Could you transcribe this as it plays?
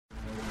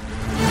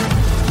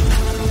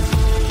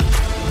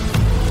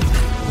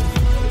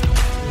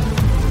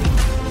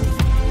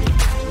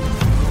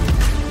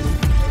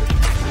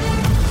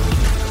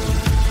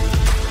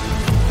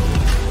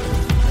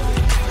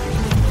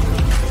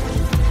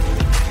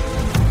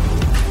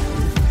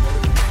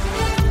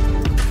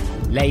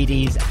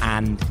Ladies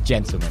and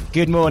gentlemen,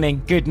 good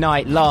morning, good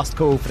night, last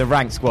call for the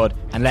Rank Squad,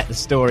 and let the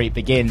story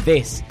begin.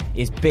 This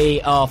is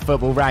BR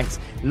Football Ranks,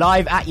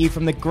 live at you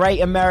from the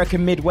great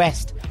American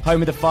Midwest,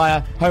 home of the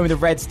Fire, home of the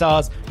Red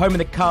Stars, home of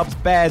the Cubs,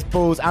 Bears,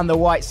 Bulls, and the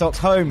White Sox,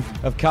 home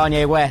of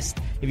Kanye West.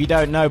 If you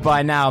don't know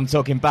by now, I'm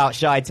talking about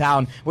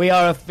Chi-Town. We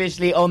are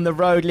officially on the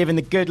road, living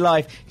the good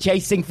life,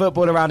 chasing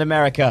football around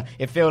America.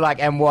 It feels like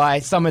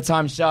NY,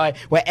 summertime Chi,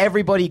 where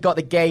everybody got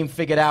the game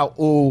figured out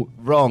all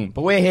wrong.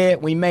 But we're here,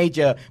 we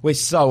major, we're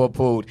so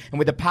appalled. And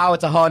with the power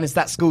to harness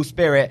that school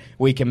spirit,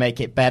 we can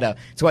make it better.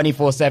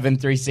 24/7,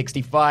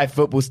 365,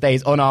 football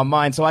stays on our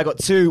mind. So I got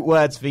 2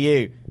 words for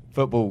you.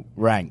 Football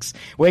ranks.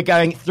 We're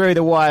going through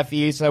the wire for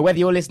you, so whether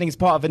you're listening as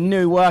part of a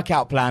new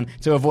workout plan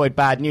to avoid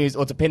bad news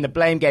or to pin the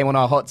blame game on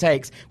our hot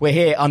takes, we're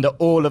here under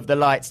all of the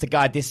lights to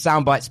guide this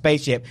soundbite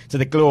spaceship to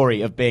the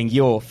glory of being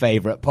your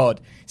favourite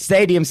pod.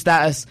 Stadium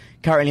status,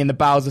 currently in the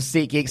bowels of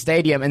SeatGeek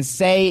Stadium, and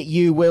say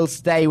you will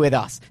stay with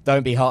us.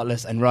 Don't be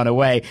heartless and run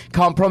away.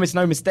 Can't promise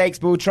no mistakes,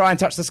 but we'll try and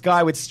touch the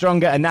sky with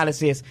stronger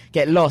analysis,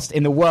 get lost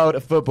in the world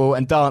of football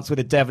and dance with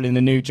the devil in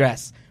the new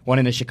dress. One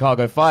in a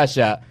Chicago Fire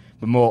shirt.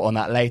 But more on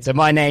that later.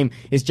 My name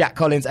is Jack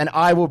Collins, and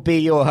I will be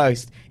your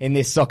host in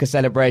this soccer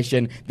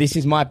celebration. This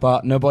is my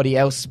part, nobody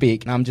else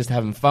speak, and I'm just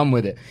having fun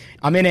with it.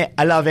 I'm in it,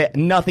 I love it,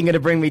 nothing going to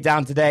bring me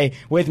down today.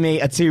 With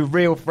me are 2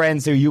 real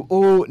friends who you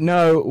all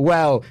know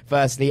well.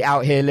 Firstly,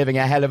 out here living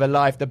a hell of a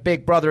life, the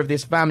big brother of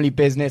this family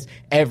business,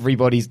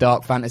 everybody's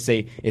dark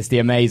fantasy. It's the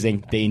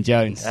amazing Dean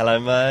Jones. Hello,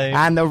 mate.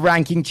 And the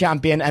ranking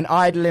champion, and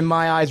idol in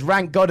my eyes,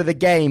 rank god of the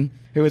game,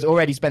 who has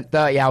already spent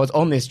 30 hours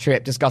on this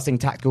trip discussing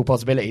tactical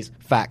possibilities.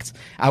 Fact.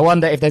 I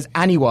wonder if there's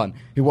anyone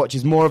who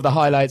watches more of the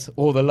highlights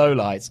or the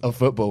lowlights of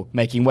football.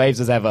 Making waves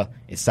as ever,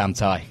 it's Sam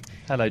Tighe.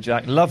 Hello,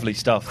 Jack. Lovely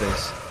stuff,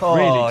 this. Oh,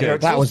 really good. You're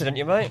exhausted, aren't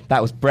you, mate?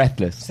 That was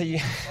breathless. So you...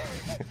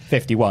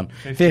 51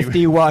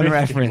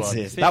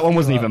 references. That one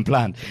wasn't even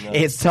planned. No.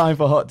 It's time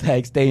for hot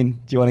takes. Dean, do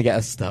you want to get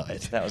us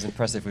started? That was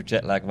impressive with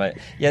jet lag, mate.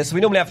 Yeah, so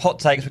we normally have hot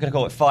takes. We're going to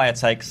call it fire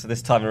takes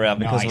this time around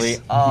because we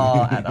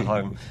are at the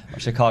home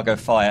of Chicago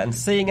Fire. And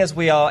seeing as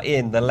we are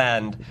in the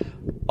land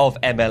of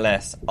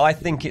MLS, I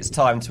think it's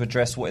time to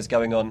address what is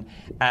going on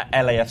at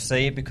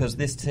LAFC because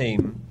this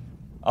team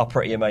are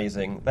pretty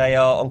amazing. They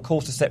are on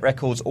course to set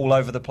records all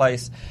over the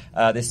place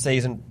this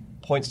season.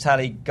 Points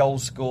tally,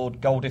 goals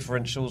scored, goal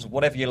differentials,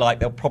 whatever you like,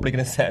 they're probably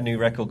going to set a new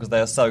record because they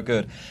are so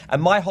good.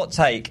 And my hot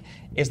take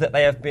is that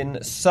they have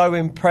been so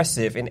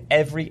impressive in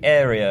every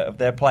area of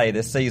their play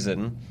this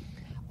season.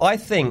 I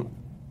think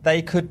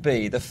they could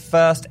be the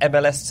first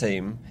MLS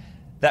team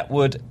that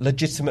would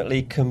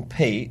legitimately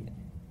compete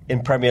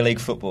in Premier League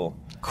football.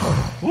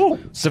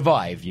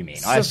 Survive, you mean?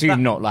 I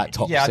assume not like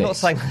top 6. Yeah, I'm not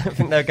saying I don't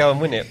think they'll go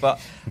and win it, but...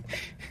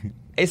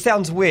 It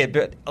sounds weird,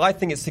 but I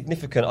think it's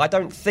significant. I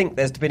don't think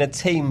there's been a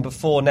team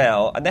before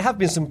now, and there have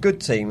been some good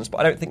teams,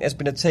 but I don't think there's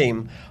been a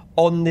team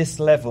on this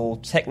level,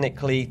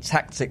 technically,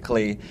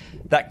 tactically,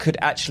 that could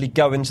actually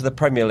go into the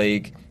Premier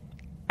League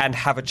and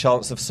have a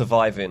chance of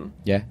surviving.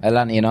 Yeah,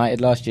 Atlanta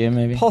United last year,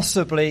 maybe?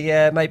 Possibly,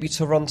 yeah, maybe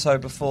Toronto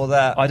before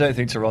that. I don't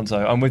think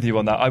Toronto. I'm with you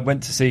on that. I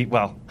went to see,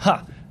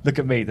 look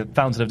at me, the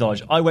fountain of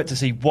knowledge. I went to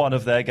see one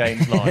of their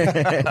games live,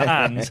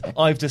 and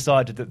I've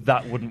decided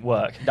that wouldn't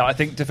work. Now, I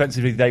think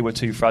defensively they were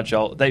too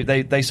fragile.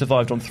 They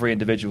survived on 3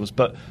 individuals,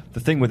 but the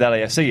thing with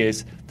LAFC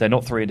is they're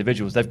not 3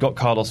 individuals. They've got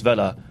Carlos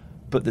Vela,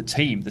 but the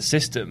team, the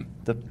system,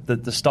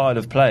 the style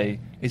of play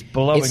is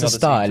blowing other teams away. It's the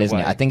style, isn't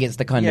it? I think it's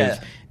the kind of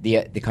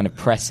the kind of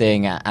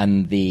pressing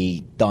and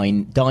the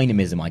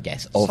dynamism, I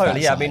guess, of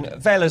totally, that yeah. side. I mean,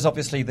 Vela's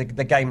obviously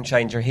the game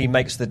changer. He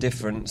makes the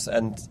difference,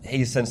 and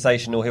he's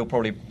sensational. He'll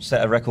probably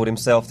set a record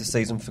himself this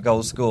season for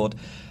goals scored.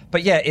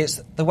 But yeah,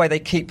 it's the way they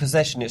keep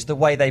possession. It's the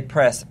way they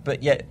press.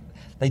 But yet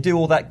they do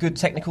all that good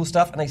technical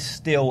stuff, and they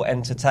still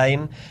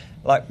entertain.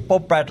 Like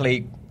Bob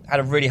Bradley had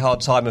a really hard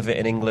time of it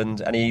in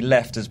England, and he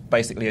left as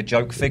basically a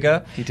joke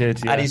figure. He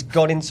did, yeah. And he's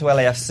gone into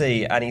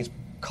LAFC, and he's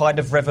kind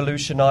of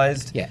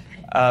revolutionised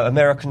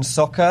American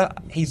soccer.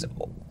 He's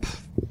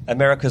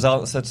America's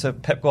answer to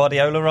Pep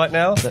Guardiola right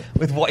now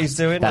with what he's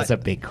doing. That's a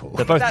big call.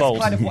 They're both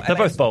bold. They're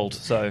both bold,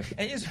 so...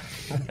 It is.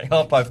 They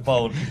are both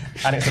bold,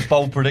 and it's a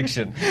bold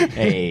prediction.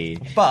 Hey.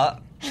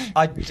 But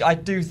I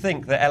do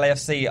think that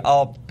LAFC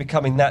are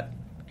becoming that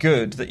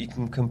good that you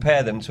can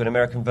compare them to an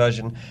American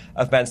version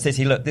of Man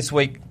City. Look, this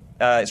week...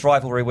 it's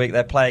rivalry week.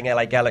 They're playing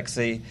LA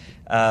Galaxy.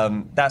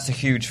 That's a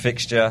huge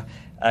fixture.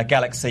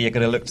 Galaxy are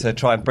going to look to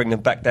try and bring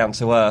them back down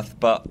to earth.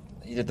 But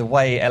the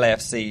way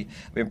LAFC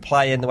have been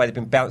playing, the way they've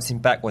been bouncing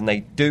back when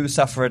they do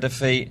suffer a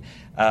defeat,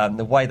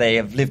 the way they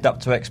have lived up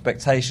to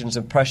expectations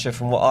and pressure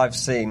from what I've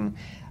seen,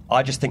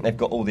 I just think they've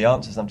got all the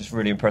answers. I'm just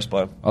really impressed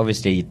by them.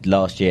 Obviously,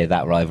 last year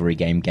that rivalry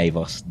game gave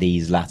us the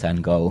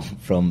Zlatan goal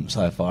from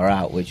so far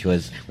out, which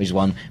was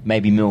one.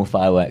 Maybe more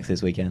fireworks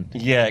this weekend.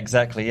 Yeah,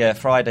 exactly. Yeah,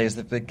 Friday is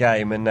the big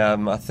game, and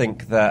I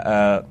think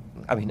that.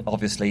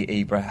 Obviously,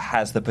 Ibra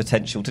has the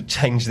potential to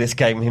change this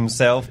game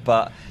himself,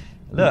 but.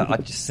 Look, I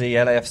just see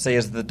LAFC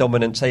as the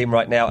dominant team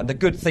right now, and the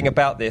good thing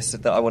about this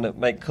that I want to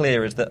make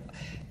clear is that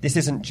this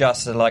isn't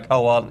just like,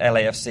 oh, aren't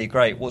LAFC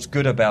great? What's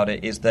good about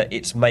it is that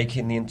it's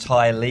making the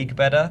entire league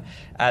better.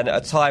 And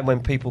at a time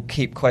when people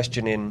keep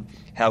questioning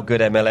how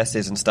good MLS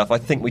is and stuff, I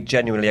think we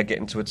genuinely are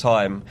getting to a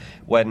time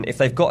when if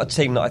they've got a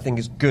team that I think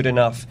is good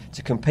enough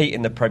to compete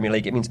in the Premier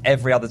League, it means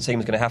every other team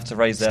is going to have to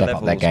raise their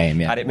levels. Their game,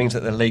 yeah. And it means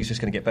that the league's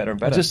just going to get better and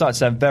better. I'd just like to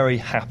say I'm very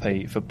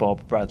happy for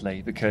Bob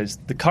Bradley, because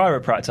the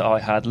chiropractor I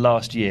had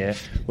last year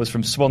was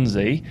from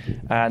Swansea,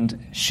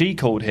 and she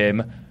called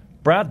him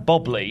Brad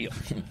Bobley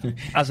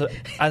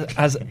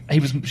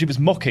she was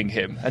mocking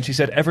him, and she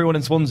said everyone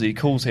in Swansea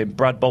calls him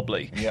Brad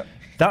Bobley. Yep.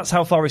 That's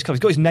how far he's come. He's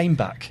got his name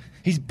back.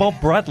 He's Bob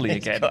Bradley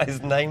again. He's got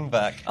his name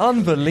back.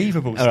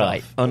 Unbelievable stuff. All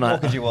right.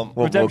 What could you want?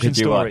 Redemption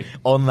story.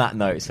 On that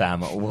note,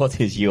 Sam, what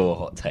is your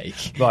hot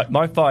take? Right,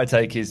 my fire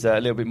take is a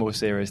little bit more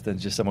serious than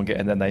just someone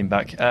getting their name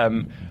back.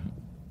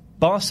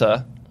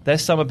 Barca, their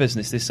summer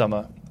business this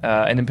summer,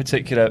 and in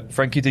particular,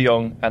 Frankie de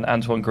Jong and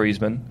Antoine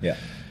Griezmann. Yeah.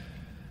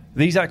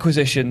 These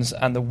acquisitions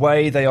and the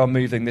way they are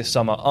moving this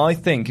summer, I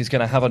think, is going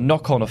to have a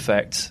knock-on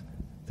effect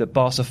that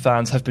Barca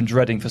fans have been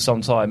dreading for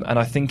some time, and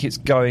I think it's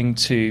going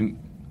to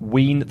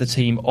wean the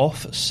team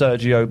off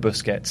Sergio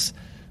Busquets.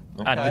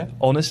 Okay. And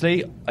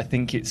honestly, I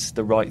think it's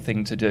the right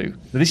thing to do.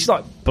 This is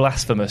like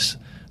blasphemous,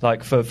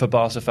 like for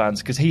Barca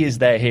fans, because he is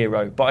their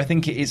hero. But I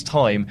think it is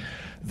time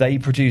they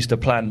produced a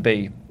plan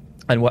B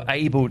and were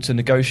able to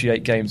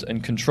negotiate games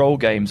and control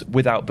games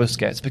without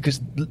Busquets,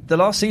 because the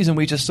last season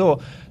we just saw,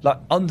 like,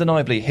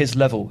 undeniably his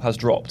level has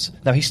dropped.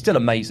 Now, he's still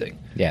amazing.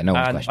 Yeah, no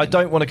one's And questioning. I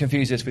don't want to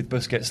confuse this with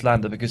Busquets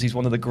slander, because he's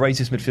one of the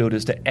greatest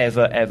midfielders to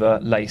ever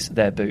lace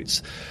their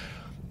boots.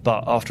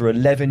 But after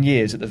 11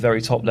 years at the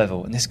very top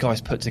level, and this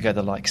guy's put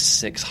together like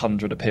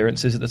 600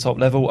 appearances at the top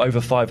level, over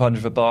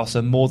 500 for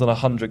Barca, more than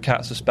 100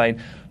 caps for Spain.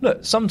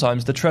 Look,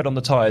 sometimes the tread on the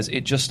tyres,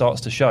 it just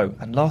starts to show.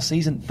 And last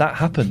season, that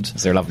happened.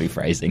 It's a lovely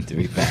phrasing, to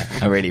be fair.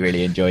 I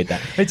really enjoyed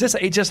that.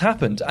 It just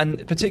happened.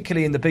 And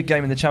particularly in the big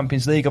game in the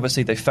Champions League,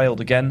 obviously they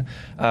failed again.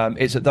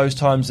 It's at those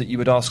times that you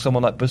would ask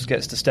someone like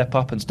Busquets to step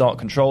up and start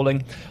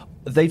controlling.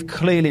 They've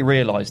clearly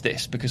realised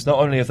this, because not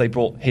only have they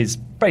brought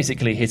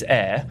basically his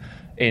heir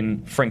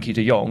in Frankie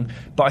de Jong,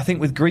 but I think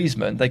with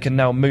Griezmann they can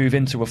now move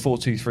into a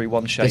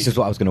 4-2-3-1 shape. This is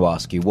what I was going to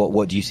ask you.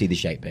 What do you see the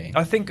shape being?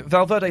 I think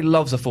Valverde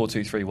loves a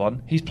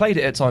 4-2-3-1. He's played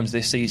it at times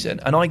this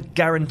season, and I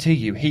guarantee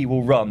you he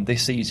will run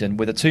this season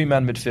with a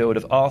two-man midfield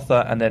of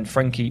Arthur and then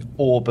Frankie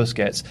or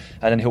Busquets,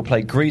 and then he'll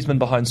play Griezmann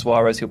behind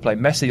Suarez, he'll play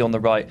Messi on the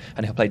right,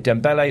 and he'll play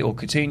Dembele or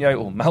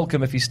Coutinho or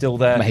Malcolm if he's still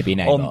there, maybe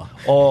Neymar,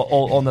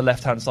 or on the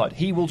left-hand side.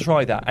 He will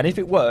try that, and if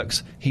it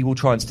works, he will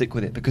try and stick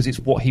with it, because it's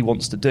what he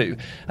wants to do.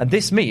 And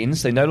this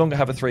means they no longer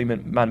have a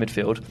three-man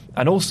midfield,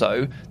 and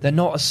also they're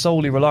not as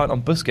solely reliant on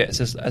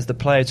Busquets as the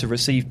player to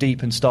receive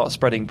deep and start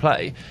spreading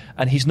play,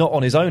 and he's not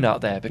on his own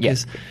out there,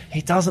 because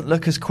he doesn't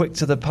look as quick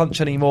to the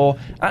punch anymore.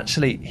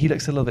 Actually, he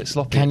looks a little bit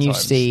sloppy. Can you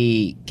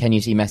see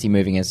Messi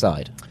moving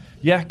inside?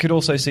 Yeah, could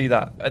also see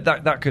that.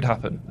 That could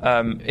happen.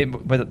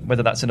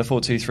 Whether that's in a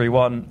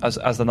 4-2-3-1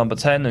 as the number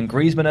 10 and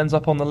Griezmann ends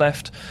up on the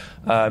left,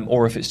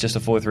 or if it's just a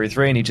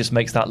 4-3-3 and he just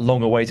makes that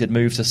long-awaited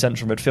move to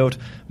central midfield.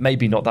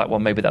 Maybe not that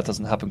one. Maybe that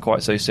doesn't happen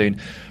quite so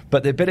soon.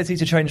 But the ability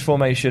to change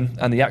formation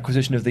and the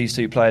acquisition of these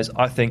two players,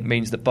 I think,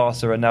 means that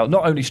Barca are now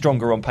not only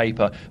stronger on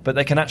paper, but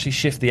they can actually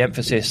shift the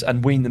emphasis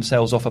and wean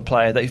themselves off a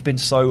player they've been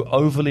so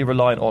overly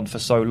reliant on for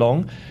so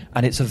long.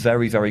 And it's a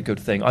very, very good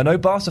thing. I know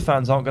Barca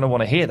fans aren't going to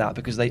want to hear that,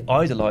 because they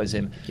idolise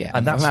him,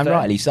 and that's fair.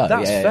 Rightly so.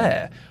 That's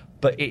fair,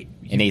 but it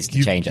needs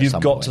to change. You've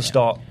got to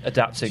start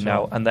adapting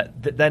now, and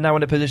they're now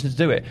in a position to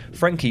do it.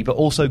 Frankie, but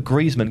also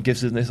Griezmann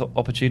gives them this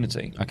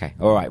opportunity. Okay,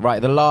 all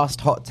right. The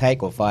last hot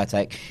take or fire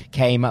take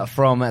came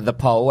from the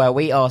poll where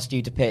we asked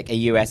you to pick a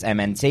US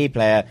MNT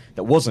player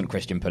that wasn't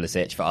Christian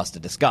Pulisic for us to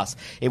discuss.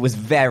 It was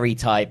very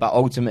tight, but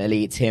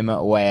ultimately Tim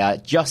Weah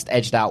just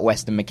edged out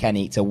Weston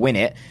McKennie to win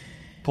it.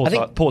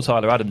 Poor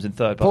Tyler Adams in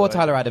third. Poor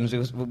Tyler Adams.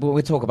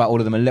 We'll talk about all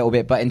of them a little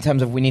bit, but in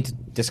terms of, we need to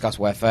discuss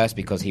Weah first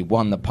because he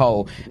won the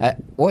poll.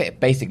 What it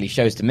basically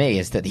shows to me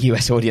is that the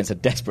US audience are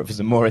desperate for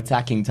some more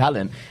attacking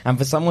talent, and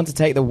for someone to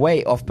take the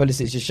weight off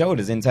Pulisic's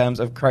shoulders in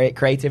terms of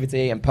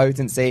creativity and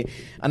potency.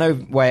 I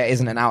know Weah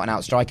isn't an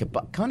out-and-out striker,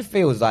 but kind of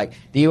feels like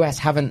the US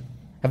have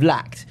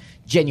lacked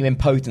genuine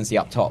potency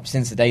up top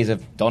since the days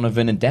of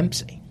Donovan and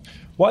Dempsey.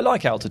 Well, I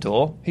like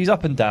Altidore. He's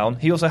up and down.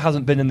 He also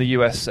hasn't been in the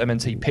US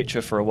MNT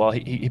picture for a while.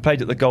 He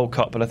played at the Gold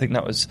Cup, but I think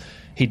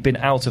he'd been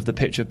out of the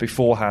picture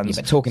beforehand. Yeah,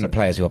 but talking to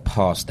players who are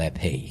past their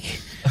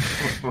peak.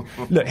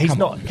 Look, he's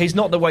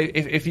not the way.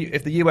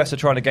 If the US are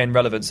trying to gain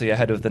relevancy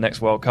ahead of the next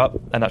World Cup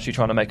and actually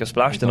trying to make a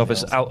splash, then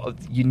obviously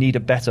you need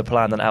a better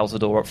plan than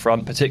Altidore up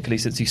front, particularly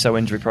since he's so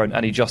injury prone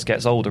and he just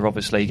gets older.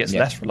 Obviously, he gets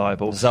less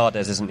reliable.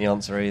 Zardes isn't the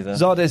answer either.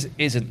 Zardes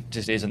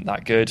isn't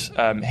that good.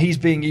 He's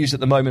being used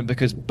at the moment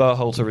because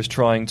Berhalter is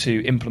trying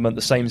to implement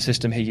the same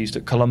system he used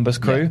at Columbus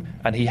Crew,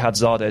 and he had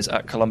Zardes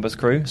at Columbus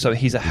Crew, so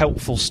he's a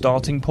helpful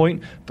starting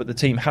point. But the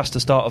team has to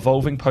start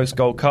evolving post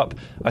Gold Cup.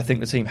 I think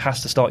the team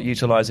has to start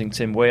utilising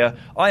Tim Weah.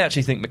 I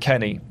actually think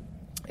McKennie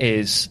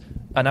is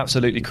an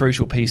absolutely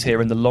crucial piece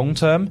here in the long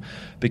term,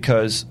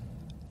 because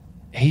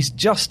he's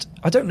just,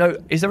 I don't know,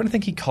 is there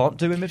anything he can't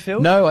do in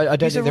midfield? No, I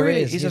don't think there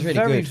is. He's a really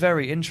very,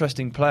 very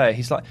interesting player.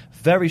 He's like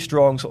very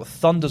strong, sort of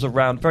thunders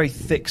around, very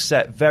thick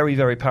set, very,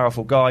 very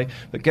powerful guy,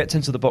 but gets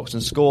into the box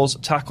and scores,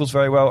 tackles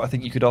very well. I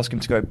think you could ask him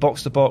to go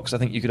box to box. I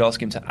think you could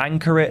ask him to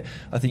anchor it.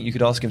 I think you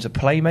could ask him to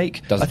play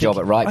make. Does the job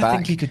at right back. I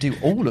think he could do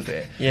all of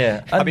it.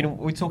 Yeah. I mean,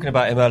 we were talking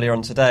about him earlier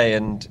on today,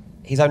 and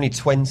he's only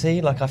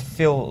 20. Like, I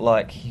feel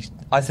like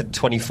I said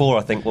 24,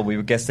 I think, when we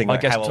were guessing. I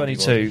like, guessed how old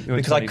 22.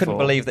 Because I couldn't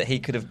believe that he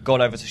could have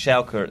gone over to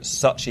Schalke at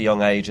such a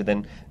young age and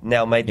then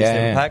now made this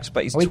impact.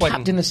 But he's 20. He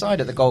captained the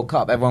side at the Gold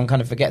Cup. Everyone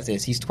kind of forgets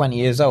this. He's 20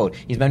 years old.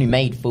 He's only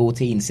made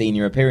 14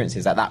 senior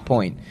appearances at that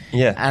point.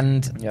 Yeah.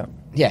 And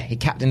he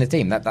captained the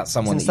team. That's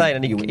someone. It's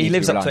insane, that and he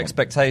lives up to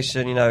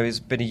expectation. You know, he's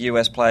been a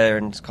US player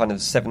in kind of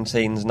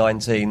 17s,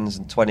 19s,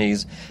 and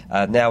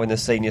 20s. Now in the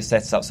senior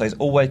setup, so he's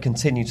always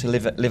continued to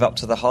live up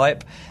to the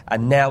hype.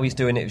 And now he's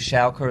doing it with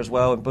Schalke as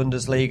well in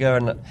Bundesliga.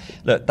 And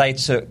look,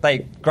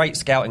 they great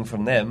scouting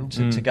from them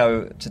to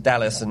go to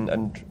Dallas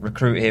and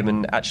recruit him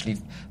and actually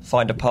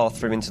find a path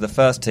for him into the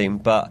first team.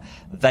 But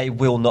they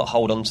will not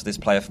hold on to this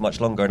player for much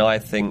longer. And I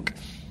think,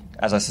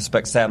 as I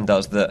suspect Sam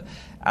does, that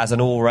as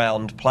an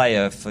all-round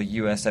player for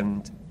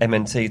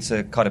USMNT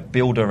to kind of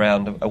build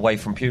around away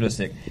from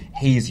Pulisic,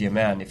 he's your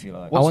man, if you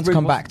like. I want to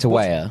come back to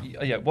Weah.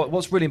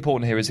 What's really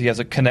important here is he has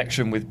a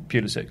connection with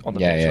Pulisic on the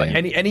pitch.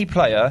 Yeah. Any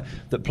player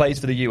that plays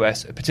for the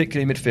US,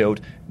 particularly midfield,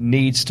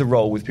 needs to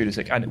roll with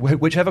Pulisic, and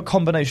whichever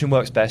combination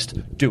works best,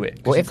 do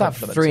it. Well, if that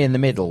three in the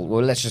middle,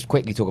 well, let's just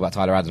quickly talk about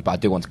Tyler Adams, but I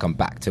do want to come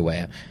back to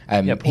Weah.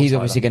 He's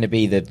obviously going to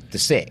be the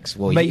six.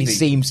 Well, he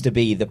seems to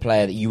be the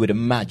player that you would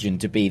imagine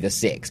to be the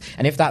six.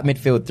 And if that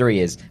midfield three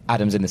is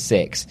Adams in the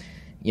 6,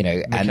 you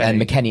know,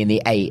 and McKennie in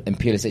the 8 and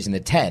Pulisic in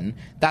the 10,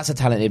 that's a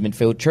talented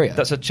midfield trio.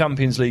 That's a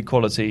Champions League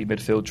quality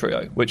midfield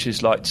trio, which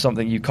is like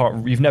something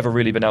you've never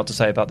really been able to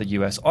say about the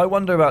US. I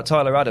wonder about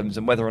Tyler Adams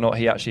and whether or not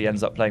he actually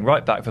ends up playing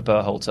right back for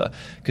Berhalter,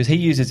 because he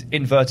uses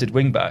inverted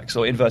wing backs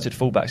or inverted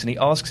full backs, and he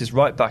asks his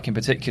right back in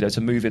particular to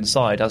move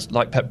inside, as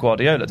like Pep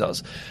Guardiola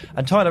does.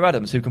 And Tyler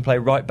Adams, who can play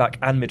right back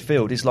and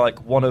midfield, is like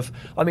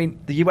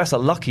the US are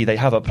lucky they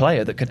have a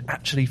player that can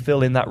actually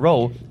fill in that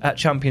role at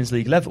Champions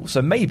League level.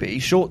 So maybe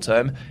short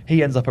term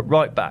he ends up at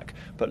right back,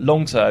 but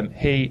long term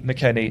he,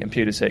 McKennie and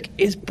Pulisic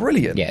is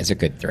brilliant. Yeah, it's a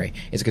good three.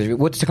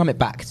 Well, to come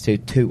back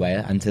to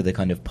Weah and to the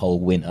kind of poll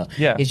winner,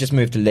 he's just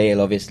moved to Lille,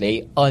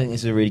 obviously. I think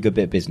this is a really good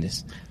bit of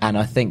business, and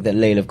I think that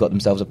Lille have got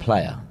themselves a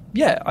player.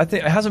 Yeah, I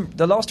think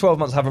the last 12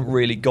 months haven't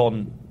really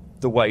gone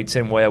the way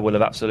Tim Weah will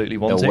have absolutely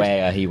wanted. The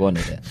way he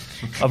wanted it.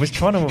 I was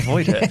trying to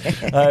avoid it.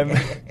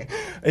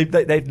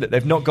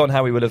 They've not gone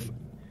how he would have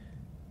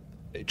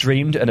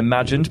dreamed and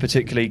imagined,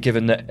 particularly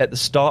given that at the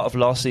start of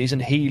last season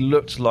he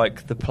looked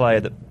like the player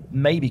that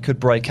maybe could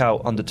break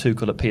out under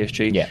Tuchel at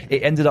PSG. Yeah.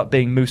 It ended up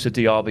being Moussa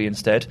Diaby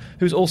instead,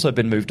 who's also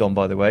been moved on,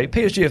 by the way.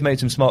 PSG have made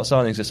some smart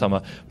signings this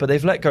summer, but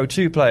they've let go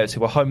 2 players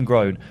who are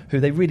homegrown, who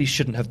they really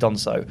shouldn't have done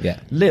so. Yeah.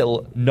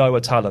 Lille know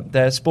a talent.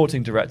 Their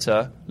sporting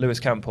director, Luis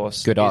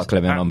Campos, good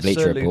article on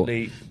Bleacher Report.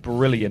 Absolutely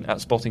brilliant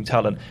at spotting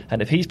talent.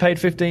 And if he's paid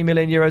 15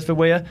 million euros for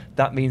Weah,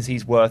 that means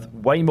he's worth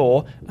way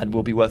more and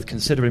will be worth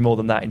considerably more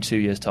than that in 2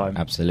 years' time.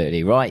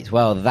 Absolutely. Right.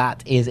 Well,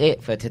 that is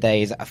it for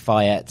today's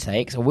Fire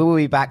Takes. We will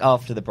be back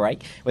after the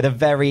break with a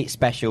very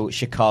special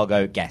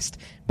Chicago guest,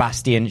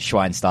 Bastian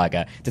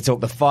Schweinsteiger, to talk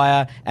the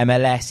Fire,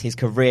 MLS, his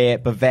career,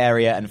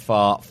 Bavaria, and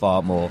far,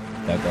 far more.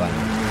 Don't go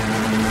anywhere.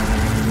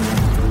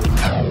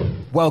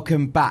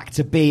 Welcome back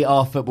to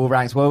BR Football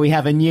Ranks, where we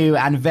have a new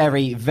and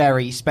very,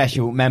 very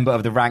special member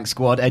of the Rank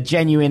Squad, a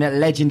genuine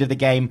legend of the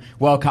game,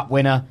 World Cup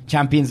winner,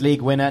 Champions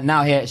League winner,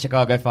 now here at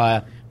Chicago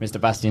Fire, Mr.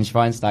 Bastian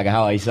Schweinsteiger.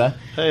 How are you, sir?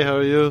 Hey, how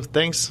are you?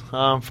 Thanks.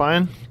 I'm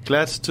fine.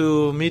 Glad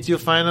to meet you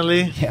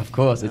finally. Yeah, of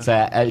course. It's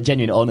a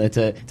genuine honour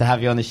to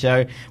have you on the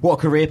show. What a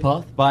career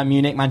path. Bayern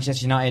Munich,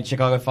 Manchester United,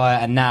 Chicago Fire,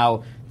 and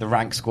now the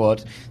Rank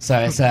Squad. So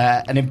it's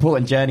an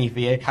important journey for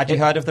you. Had you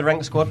heard of the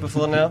Rank Squad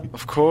before now?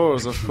 Of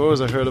course.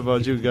 I heard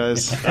about you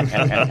guys.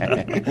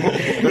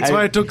 That's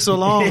why it took so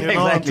long,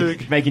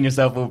 exactly. Making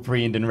yourself all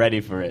preened and ready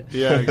for it.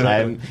 Yeah,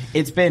 exactly.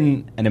 It's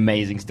been an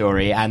amazing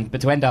story, but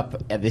to end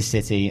up at this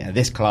city, at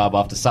this club,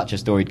 after such a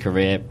storied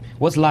career,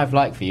 what's life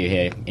like for you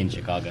here in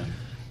Chicago?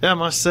 Yeah, I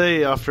must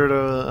say, after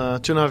the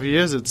 2.5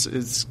 years,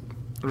 it's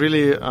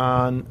really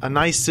a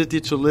nice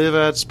city to live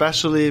at,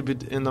 especially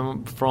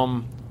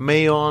from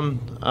May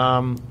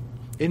on.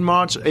 In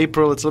March,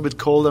 April, it's a little bit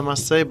cold, I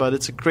must say, but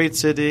it's a great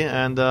city,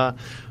 and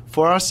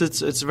for us,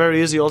 it's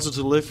very easy also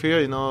to live here.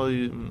 You know,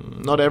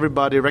 not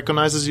everybody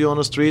recognizes you on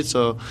the street,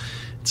 so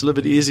it's a little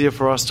bit easier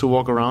for us to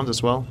walk around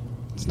as well.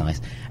 It's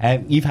nice.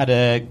 You've had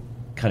a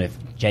kind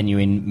of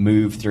genuine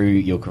move through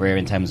your career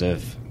in terms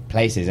of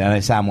places. I know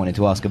Sam wanted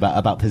to ask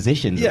about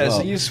positions. Yeah, as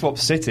well. So you've swapped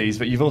cities,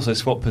 but you've also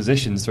swapped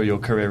positions through your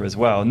career as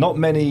well. Not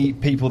many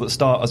people that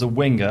start as a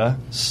winger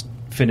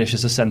finish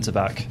as a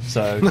centre-back.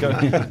 So go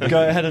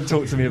ahead and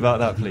talk to me about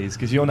that, please,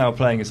 because you're now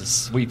playing as a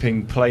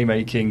sweeping,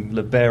 playmaking,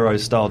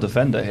 libero-style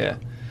defender here.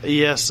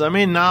 Yes, I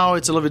mean, now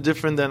it's a little bit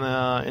different than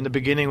in the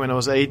beginning when I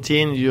was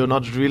 18. You're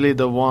not really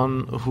the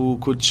one who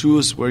could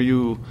choose where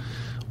you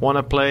want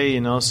to play,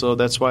 so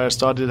that's why I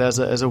started as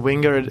a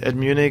winger at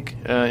Munich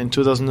in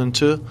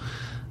 2002.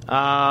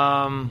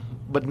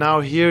 But now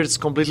here it's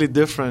completely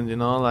different,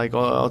 like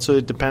also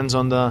it depends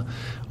on the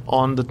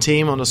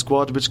team, on the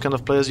squad, which kind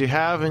of players you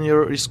have in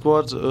your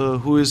squad,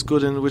 who is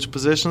good in which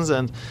positions.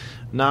 And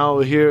now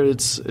here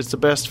it's the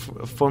best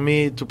for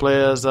me to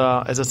play as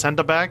a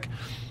center back.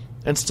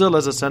 And still,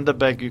 as a centre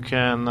back, you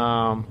can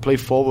play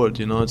forward.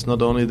 It's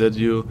not only that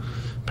you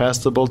pass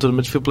the ball to the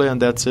midfield player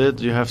and that's it.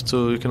 You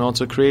can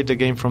also create the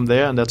game from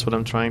there, and that's what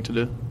I'm trying to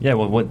do. Yeah,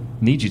 well, what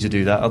needs you to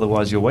do that?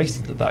 Otherwise, you're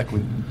wasted at the back.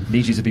 We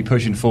need you to be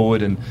pushing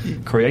forward and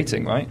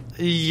creating, right?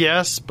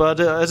 Yes, but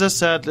as I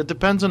said, it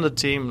depends on the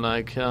team.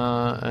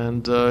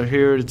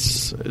 Here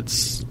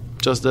it's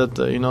just that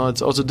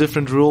it's also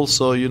different rules.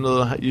 So you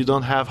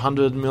don't have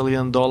 $100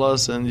 million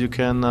and you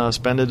can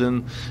spend it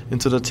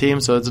into the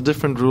team. So it's a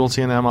different rules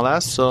here in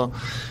MLS. So,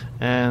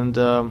 and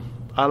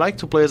I like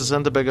to play as a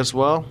centre back as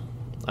well.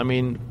 I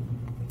mean,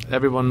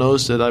 everyone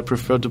knows that I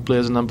prefer to play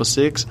as a number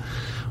 6.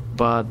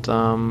 But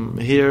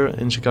here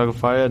in Chicago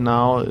Fire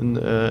now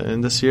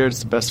in this year, it's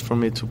the best for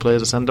me to play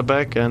as a centre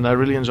back, and I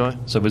really enjoy.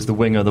 So was the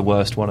winger the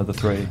worst one of the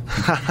three?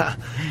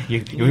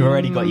 We've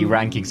already got you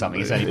ranking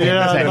something. It's only been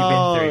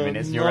 3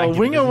 minutes. And you're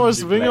winger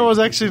was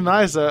actually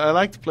nice. I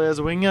like to play as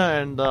a winger,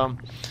 and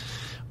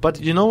but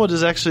you know what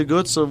is actually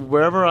good? So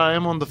wherever I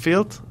am on the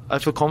field, I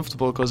feel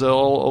comfortable because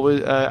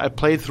I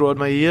played throughout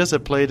my years. I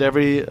played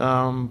every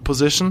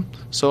position,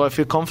 so I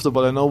feel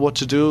comfortable. I know what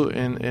to do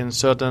in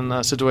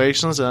certain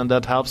situations, and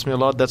that helps me a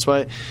lot. That's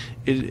why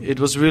it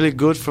was really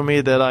good for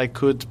me that I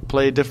could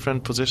play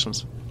different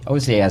positions.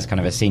 Obviously, as kind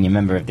of a senior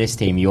member of this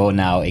team, you're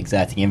now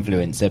exerting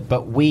influence.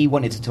 But we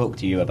wanted to talk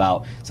to you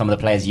about some of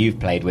the players you've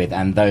played with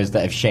and those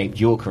that have shaped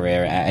your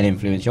career and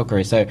influenced your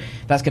career. So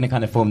that's going to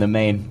kind of form the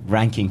main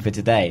ranking for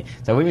today.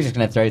 So we were just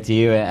going to throw it to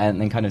you and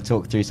then kind of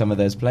talk through some of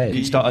those players.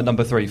 You start at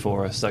number 3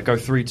 for us. So go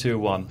 3, 2,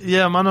 1.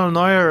 Yeah, Manuel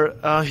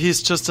Neuer.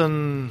 He's just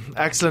an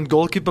excellent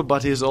goalkeeper,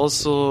 but he's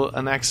also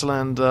an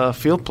excellent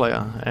field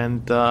player,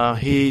 and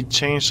he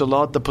changed a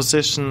lot the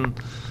position.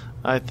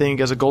 I think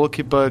as a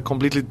goalkeeper, a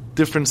completely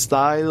different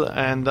style,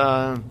 and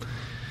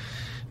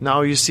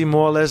now you see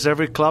more or less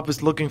every club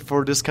is looking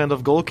for this kind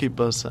of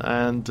goalkeepers.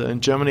 And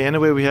in Germany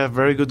anyway, we have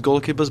very good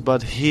goalkeepers,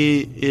 but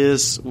he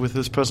is, with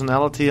his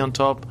personality on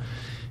top,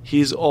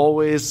 he's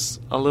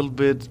always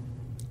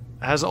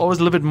has always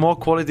a little bit more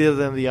quality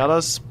than the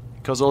others.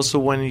 Because also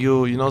when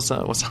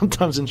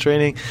sometimes in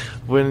training,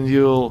 when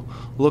you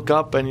look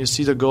up and you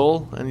see the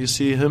goal and you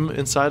see him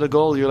inside the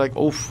goal, you're like,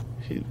 oh,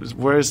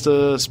 where's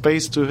the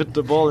space to hit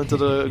the ball into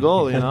the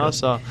goal,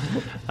 So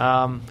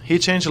he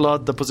changed a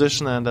lot the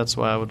position, and that's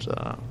why I would...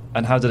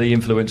 And how did he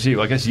influence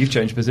you? I guess you've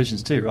changed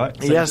positions too, right?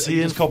 So yes,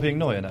 he's copying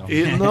Neuer now.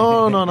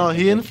 No.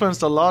 He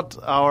influenced a lot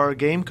our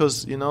game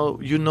because, you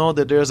know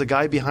that there's a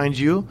guy behind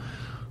you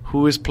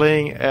who is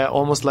playing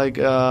almost like...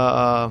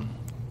 a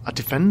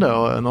defender,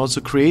 and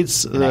also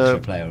creates an extra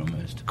player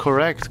almost.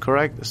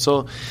 Correct.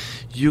 So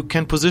you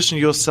can position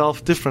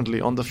yourself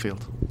differently on the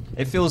field.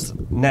 It feels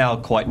now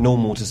quite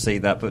normal to see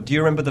that, but do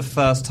you remember the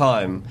first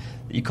time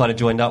that you kind of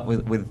joined up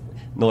with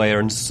Neuer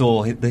and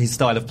saw his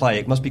style of play?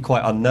 It must be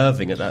quite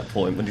unnerving at that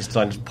point when he's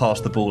trying to pass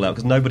the ball out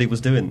because nobody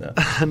was doing that.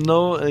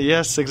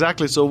 Yes,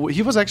 exactly. So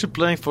he was actually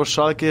playing for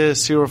Schalke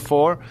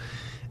 04,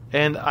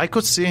 and I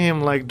could see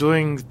him like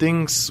doing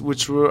things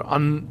which were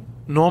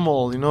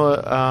normal,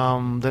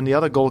 than the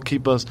other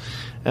goalkeepers,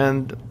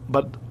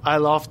 but I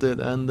loved it,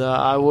 and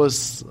I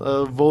was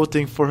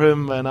voting for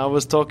him, and I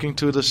was talking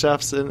to the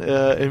chefs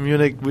in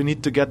Munich. We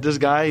need to get this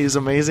guy; he's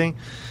amazing,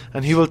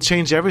 and he will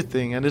change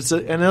everything. And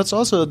it's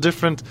also a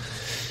different.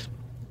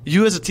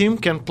 You as a team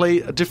can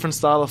play a different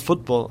style of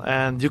football,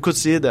 and you could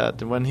see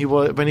that when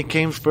he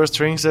came first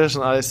training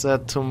session. I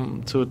said to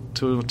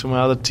my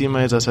other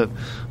teammates, I said,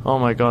 "Oh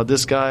my God,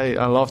 this guy!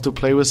 I love to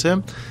play with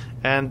him."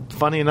 And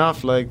funny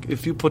enough, like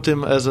if you put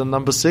him as a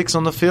number 6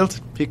 on the field,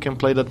 he can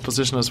play that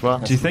position as well.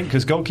 Do you think,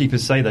 because goalkeepers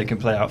say they can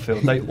play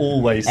outfield, they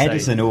always say...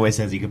 Edison always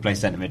says he could play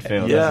centre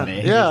midfield, doesn't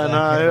he?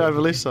 Yeah, I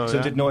believe so.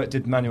 So yeah.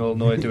 did Manuel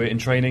Neuer do it in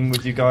training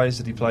with you guys?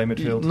 Did he play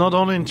midfield? Not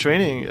only in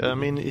training. I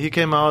mean, he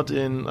came out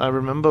I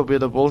remember we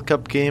had a World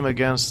Cup game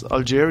against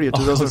Algeria,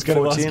 2014. I was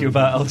going to ask you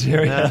about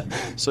Algeria.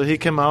 Yeah. So he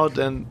came out,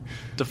 and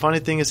the funny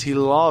thing is he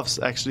loves,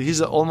 actually.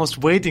 He's almost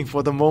waiting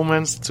for the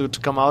moments to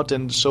come out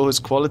and show his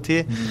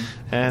quality.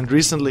 Mm-hmm. And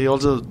recently he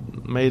also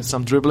made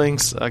some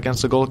dribblings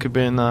against the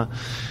goalkeeper in, I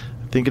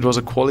think it was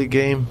a quali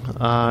game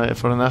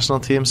for the national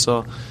team.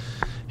 So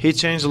he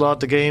changed a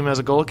lot the game as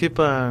a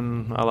goalkeeper,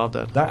 and I love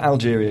that. That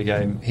Algeria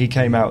game, he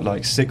came out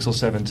like 6 or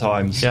 7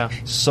 times,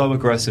 so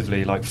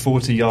aggressively, like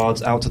 40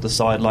 yards out to the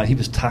sideline. He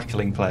was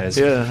tackling players.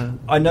 Yeah.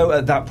 I know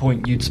at that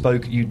point you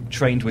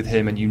trained with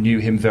him and you knew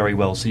him very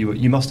well, so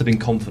you must have been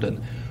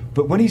confident.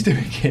 But when he's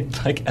doing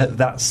it like at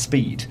that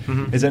speed,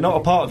 is there not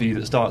a part of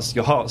you that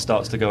your heart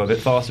starts to go a bit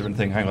faster and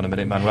think, hang on a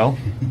minute, Manuel?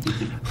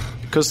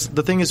 Because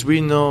the thing is,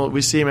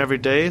 we see him every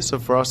day, so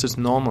for us it's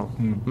normal.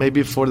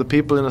 Maybe for the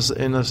people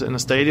in a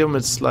stadium,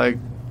 it's like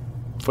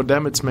for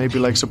them it's maybe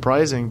like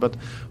surprising, but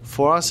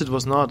for us it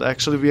was not.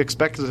 Actually, we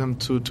expected him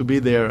to be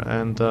there,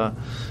 and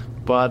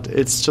but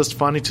it's just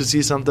funny to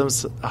see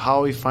sometimes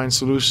how he finds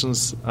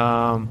solutions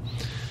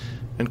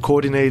and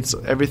coordinates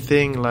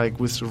everything, like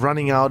with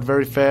running out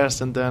very fast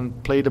and then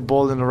play the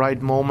ball in the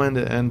right moment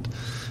and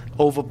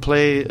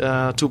overplay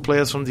 2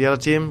 players from the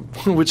other team,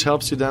 which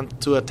helps you then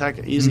to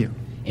attack easier.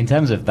 In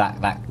terms of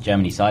that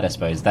Germany side, I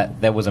suppose,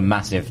 that there was a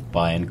massive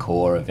Bayern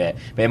core of it.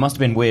 But it must have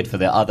been weird for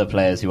the other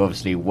players who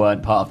obviously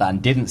weren't part of that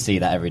and didn't see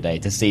that every day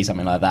to see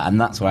something like that. And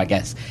that's where I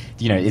guess,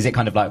 is it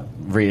kind of like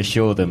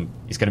reassure them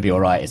it's going to be all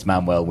right, it's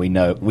Manuel, we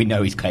know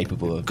he's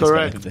capable of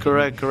this.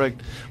 Correct.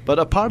 But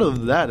a part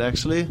of that,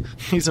 actually,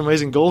 he's an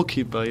amazing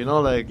goalkeeper,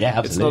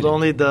 it's not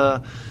only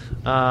the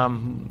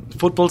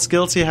football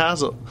skills he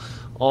has,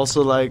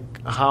 also like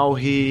how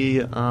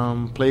he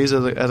plays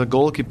as a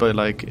goalkeeper,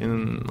 like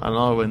in, I don't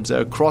know, when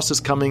the cross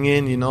is coming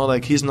in,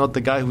 like he's not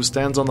the guy who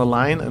stands on the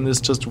line and is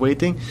just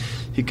waiting.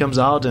 He comes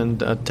out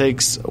and take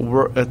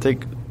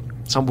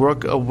some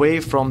work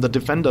away from the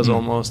defenders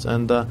almost,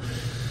 and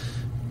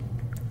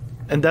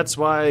that's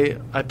why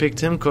I picked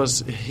him,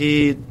 because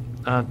he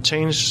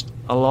changed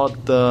a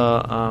lot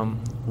the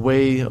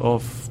way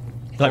of.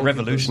 Like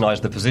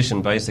revolutionised the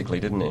position, basically,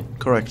 didn't he?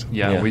 Correct.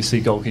 Yeah, we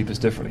see goalkeepers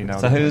differently now.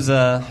 So who's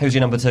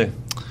your number 2?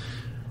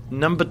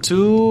 Number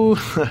 2,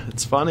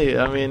 it's funny.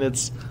 I mean,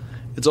 it's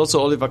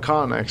also Oliver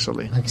Kahn,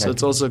 actually. Okay. So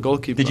it's also a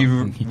goalkeeper. Did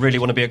you really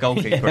want to be a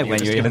goalkeeper? You're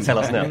just going to tell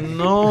us now.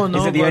 No.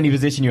 Is it the only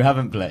position you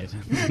haven't played?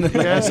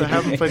 Yes, I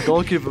haven't played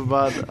goalkeeper,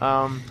 but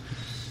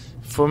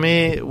for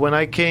me, when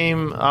I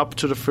came up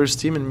to the first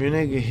team in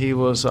Munich, he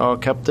was our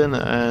captain,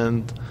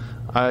 and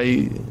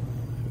I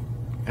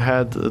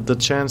had the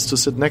chance to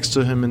sit next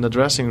to him in the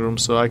dressing room,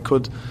 so I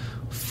could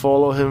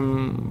follow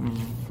him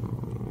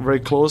very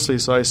closely.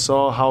 So I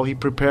saw how he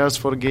prepares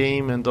for the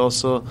game and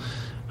also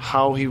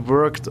how he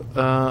worked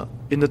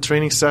in the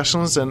training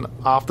sessions and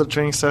after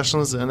training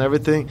sessions and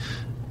everything.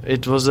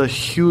 It was a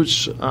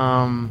huge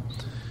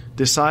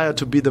desire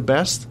to be the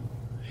best.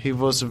 He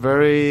was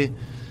very,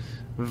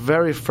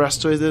 very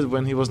frustrated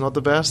when he was not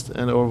the best,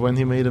 or when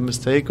he made a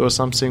mistake or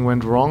something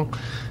went wrong.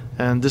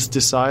 And this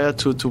desire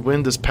to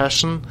win, this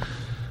passion,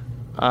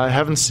 I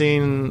haven't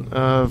seen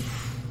a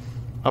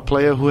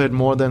player who had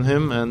more than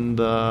him, and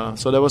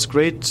so that was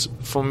great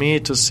for me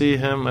to see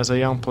him as a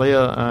young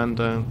player, and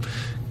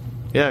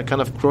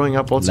kind of growing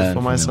up also Learn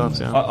for myself.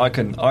 him.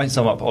 Yeah. I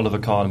sum up Oliver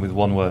Kahn with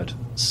one word: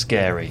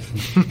 scary.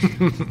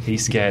 He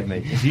scared me.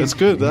 That's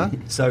good, huh?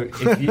 So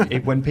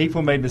when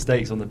people made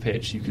mistakes on the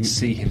pitch, you could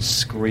see him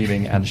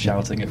screaming and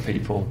shouting at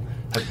people.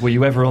 Were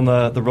you ever on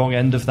the wrong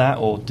end of that,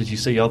 or did you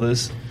see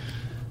others?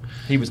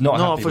 He was not.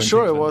 No, happy for when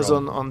sure things it went was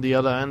wrong. on the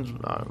other end.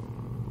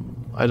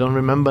 I don't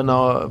remember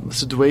now a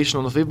situation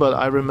on the field, but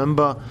I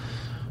remember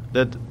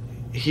that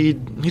he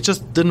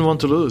just didn't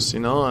want to lose,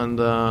 and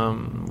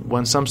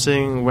when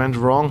something went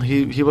wrong,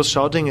 he was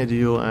shouting at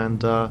you, and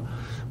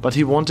but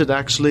he wanted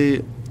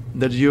actually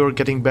that you're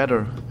getting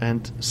better,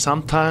 and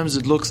sometimes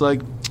it looks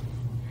like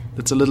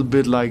it's a little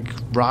bit like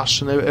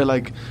rush and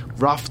like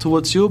rough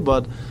towards you,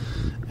 but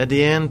at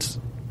the end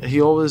he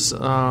always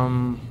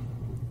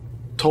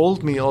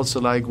told me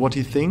also like what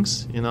he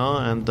thinks,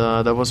 and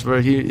that was where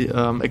he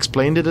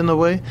explained it in a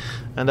way,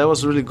 and that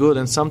was really good.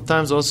 And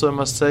sometimes also I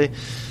must say,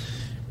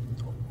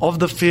 off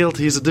the field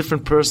he's a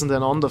different person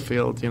than on the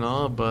field,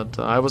 but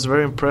I was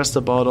very impressed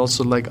about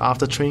also like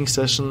after training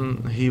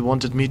session he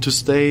wanted me to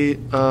stay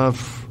 1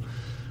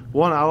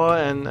 hour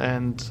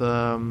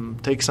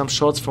and take some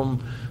shots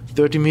from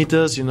 30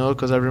 meters,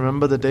 because I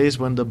remember the days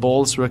when the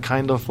balls were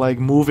kind of like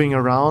moving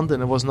around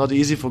and it was not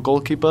easy for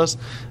goalkeepers,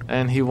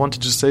 and he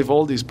wanted to save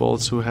all these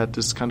balls who had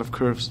this kind of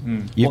curves.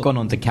 You've gone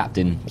on to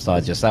captain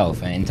sides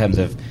yourself, in terms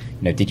of,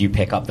 did you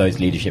pick up those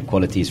leadership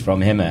qualities from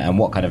him, and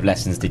what kind of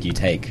lessons did you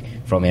take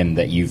from him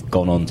that you've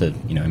gone on to,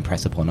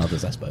 impress upon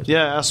others, I suppose?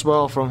 Yeah, as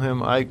well from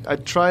him. I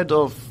tried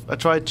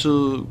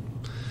to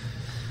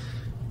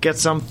get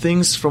some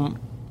things from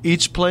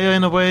each player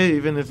in a way,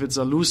 even if it's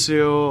a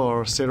Lucio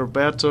or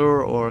Roberto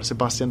or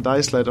Sebastian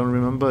Deisler. I don't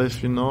remember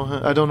if you know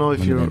him. I don't know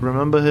if you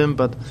remember him,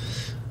 but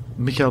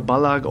Michael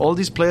Ballack, all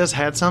these players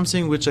had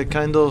something which I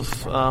kind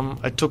of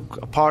I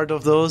took a part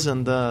of those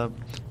and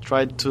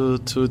tried to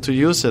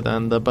use it.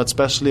 And but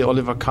especially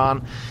Oliver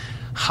Kahn,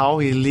 how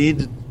he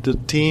led the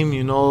team,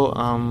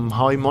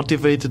 how he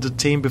motivated the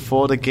team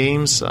before the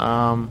games.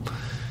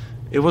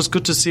 It was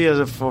good to see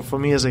for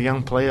me as a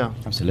young player.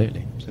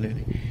 Absolutely.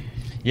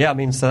 Yeah, I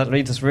mean, so that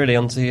leads us really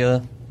onto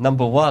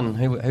number 1.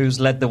 Who's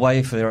led the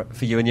way for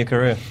you in your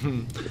career?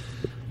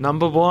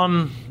 Number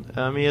 1,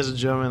 me as a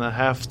German, I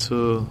have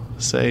to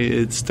say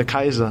it's the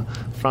Kaiser,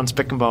 Franz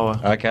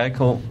Beckenbauer. Okay,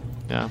 cool.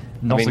 Yeah.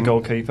 Not a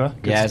goalkeeper.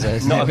 Yeah, so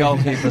it's not a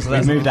goalkeeper. So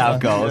that's we moved out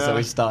of goal, Yeah. so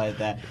we started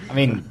there. I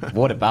mean,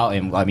 what about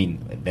him? I mean,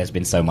 there's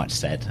been so much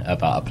said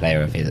about a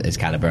player of his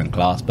caliber and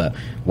class, but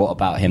what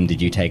about him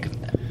did you take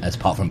as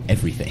apart from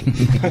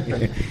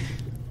everything?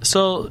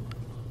 So,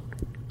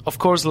 of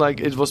course,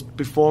 like it was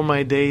before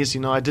my days,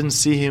 I didn't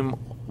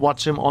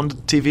watch him on the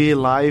TV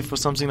live or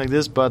something like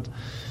this, but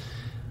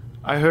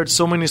I heard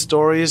so many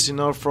stories,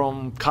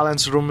 from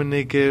Karl-Heinz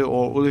Rummenigge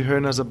or Uli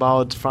Hoeneß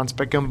about Franz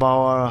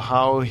Beckenbauer,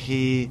 how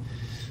he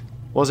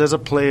was as a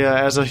player,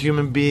 as a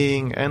human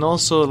being, and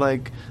also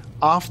like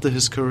after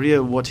his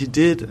career, what he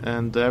did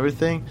and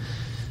everything.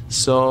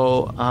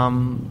 So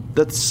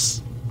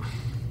that's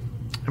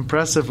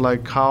impressive,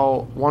 like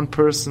how one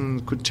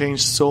person could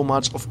change so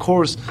much. Of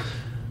course,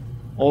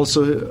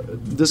 also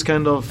this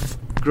kind of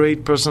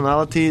great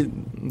personality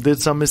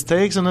did some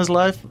mistakes in his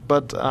life,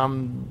 but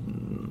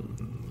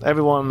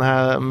everyone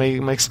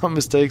makes some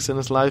mistakes in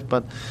his life.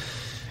 But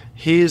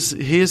he's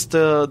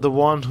the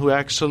one who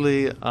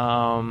actually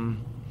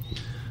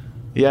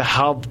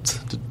helped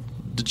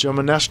the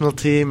German national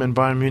team and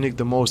Bayern Munich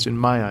the most, in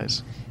my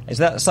eyes. Is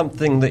that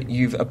something that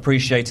you've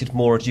appreciated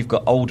more as you've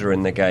got older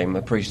in the game,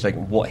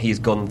 appreciating what he's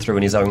gone through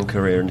in his own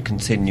career and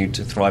continued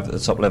to thrive at the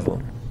top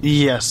level?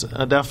 Yes,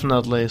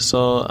 definitely.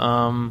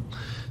 So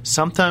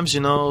sometimes,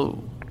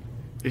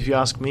 if you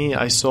ask me,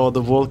 I saw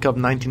the World Cup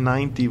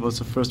 1990 was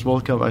the first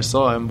World Cup I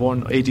saw. I'm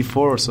born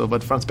 84 or so,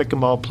 but Franz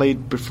Beckenbauer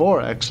played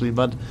before, actually.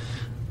 But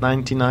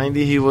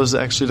 1990, he was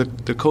actually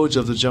the coach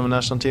of the German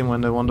national team when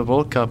they won the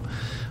World Cup.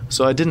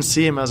 So I didn't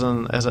see him as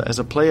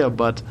a player,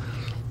 but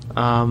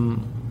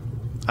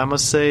I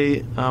must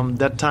say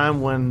that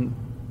time when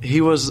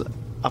he was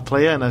a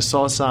player and I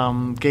saw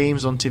some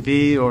games on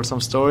TV or some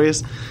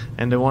stories,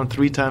 and they won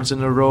 3 times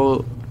in a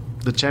row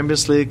the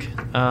Champions League,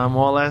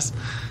 more or less.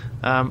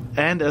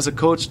 And as a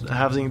coach,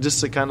 having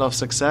this kind of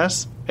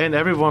success, and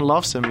everyone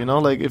loves him,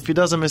 like if he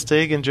does a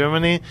mistake in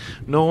Germany,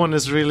 no one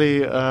is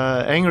really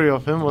angry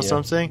of him or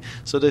something.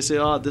 So they say,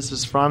 oh, this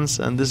is Franz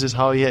and this is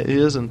how he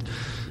is. And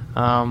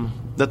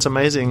that's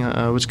amazing,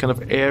 which kind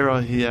of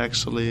era he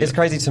actually... It's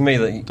crazy to me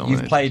that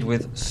you've played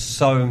with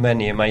so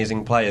many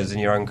amazing players in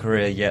your own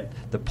career, yet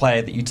the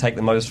player that you take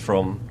the most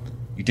from,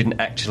 you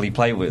didn't actually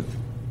play with.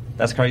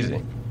 That's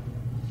crazy.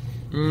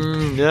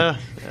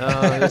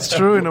 It's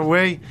true in a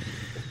way.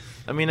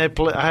 I mean, I'm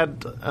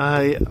glad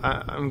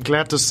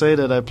to say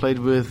that I played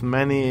with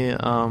many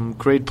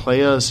great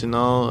players, and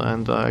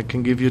I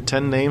can give you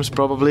 10 names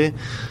probably,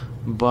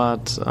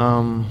 but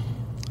I'm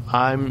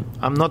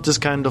not this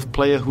kind of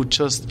player who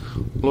just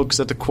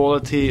looks at the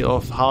quality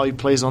of how he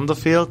plays on the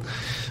field.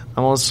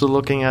 I'm also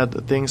looking at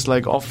things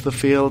like off the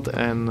field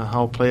and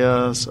how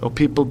players or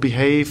people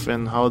behave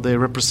and how they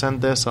represent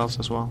themselves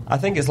as well. I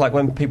think it's like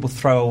when people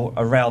throw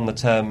around the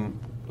term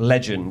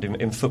legend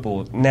in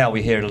football. Now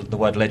we hear the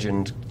word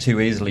legend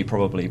too easily,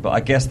 probably, but I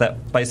guess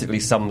that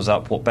basically sums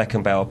up what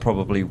Beckenbauer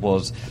probably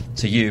was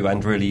to you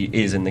and really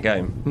is in the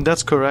game.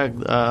 That's correct.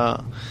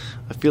 I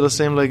feel the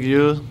same like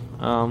you.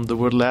 The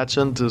word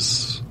legend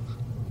is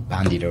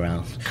bandied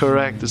around.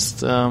 Correct.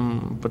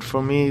 But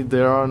for me,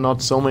 there are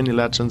not so many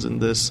legends in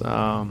this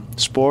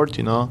sport,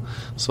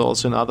 So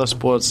also in other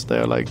sports,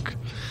 there are like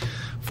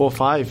 4 or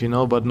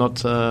 5, but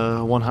not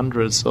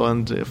 100. So,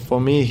 and for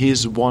me,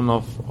 he's one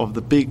of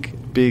the big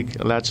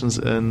legends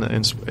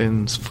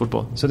in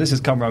football. So this has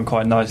come around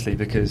quite nicely,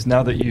 because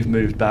now that you've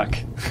moved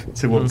back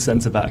towards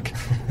centre back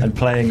and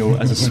playing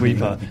as a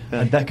sweeper,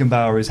 and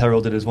Beckenbauer is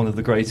heralded as one of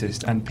the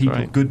greatest, and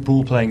people, good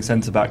ball playing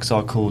centre backs,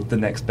 are called the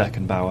next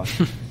Beckenbauer.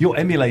 You're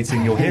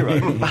emulating your hero.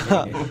 You're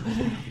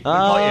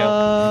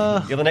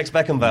the next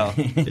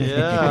Beckenbauer.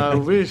 Yeah, I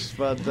wish,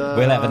 but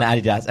we'll have an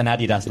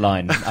Adidas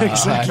line.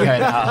 Exactly.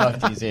 Going out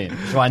after you see him.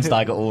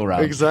 Schweinsteiger all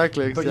round.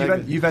 Exactly.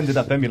 But you've ended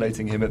up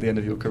emulating him at the end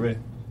of your career.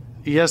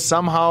 Yes,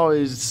 somehow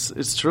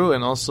it's true.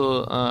 And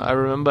also, I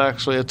remember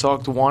actually I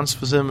talked once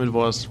with him. It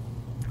was,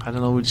 I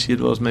don't know which year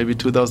it was, maybe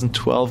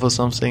 2012 or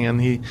something. And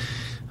we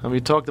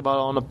talked about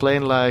it on a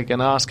plane,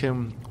 and asked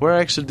him, where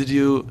actually did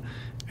you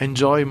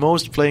enjoy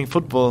most playing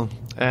football?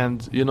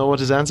 And you know what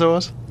his answer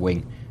was?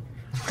 Wing.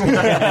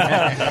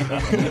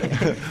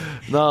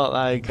 No,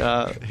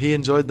 he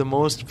enjoyed the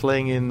most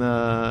playing in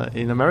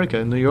America,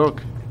 in New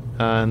York,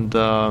 and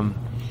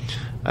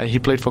he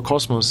played for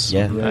Cosmos,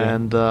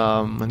 and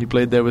he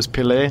played there with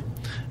Pelé,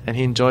 and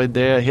he enjoyed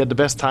there. He had the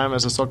best time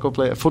as a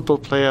football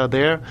player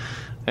there,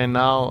 and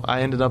now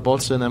I ended up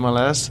also in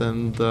MLS,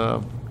 and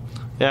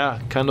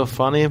kind of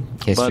funny.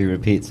 History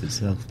repeats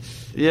itself.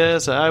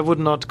 Yes, I would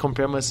not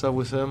compare myself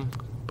with him,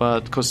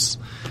 but because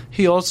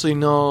he also,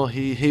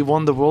 he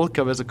won the World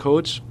Cup as a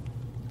coach.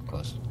 Of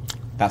course.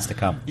 That's to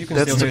come.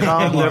 That's to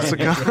come. Give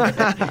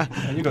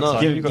it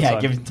time.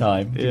 Give it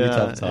time.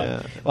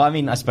 Yeah. Well, I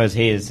mean, I suppose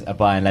he is a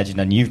Bayern legend,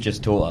 and you've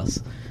just taught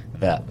us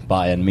that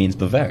Bayern means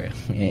Bavaria.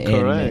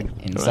 Correct.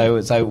 So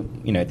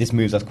this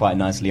moves us quite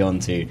nicely on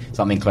to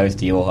something close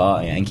to your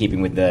heart, and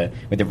keeping with the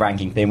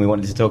ranking thing, we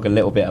wanted to talk a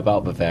little bit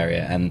about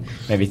Bavaria and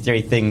maybe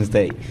 3 things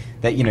that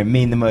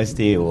mean the most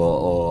to you,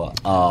 or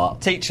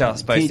teach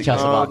us basically. Teach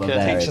us about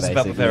Bavaria. Teach us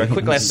about Bavaria.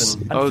 Quick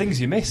lesson. And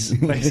things you miss,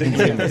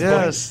 basically.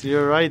 Yes,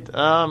 you're right.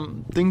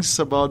 Things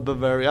about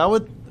Bavaria. I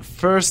would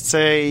first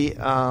say,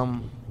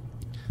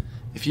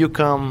 if you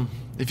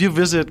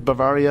visit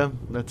Bavaria,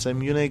 let's say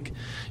Munich,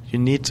 you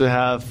need to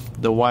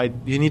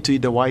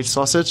eat the white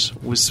sausage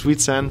with sweet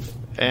senf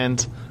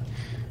and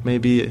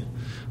maybe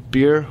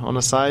beer on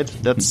the side.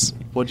 That's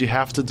what you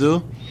have to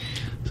do.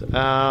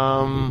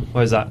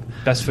 What is that?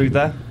 Best food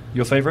there?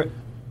 Your favourite?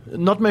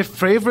 Not my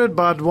favorite,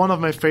 but one of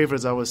my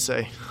favorites, I would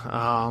say.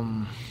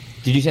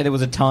 Did you say there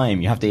was a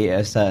time? You have to eat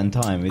at a certain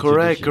time?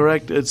 Correct.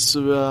 It's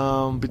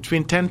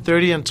between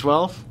 10:30 and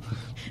 12.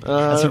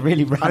 That's a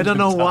really random I don't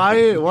know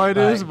time. why it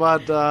is,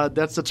 but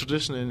that's the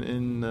tradition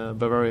in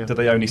Bavaria. Do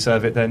they only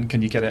serve it then?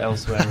 Can you get it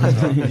elsewhere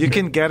as well? You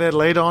can get it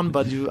late on,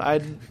 but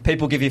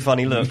People give you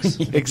funny looks.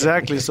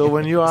 exactly. So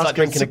when you It's ask like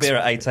drinking a beer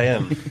at 8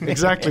 a.m.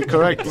 exactly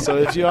correct. So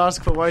if you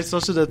ask for white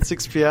sausage at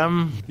 6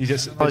 p.m., They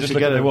just you look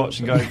get at their it. watch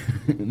and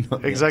go,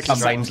 exactly.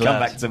 Strange Come lad.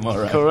 back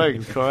tomorrow.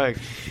 Correct.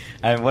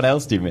 And what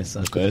else do you miss,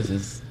 I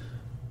suppose?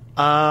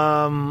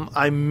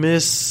 I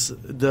miss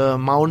the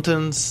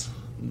mountains,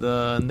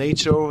 the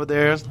nature over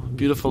there,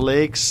 beautiful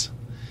lakes,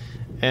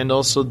 and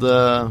also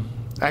the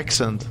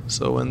accent.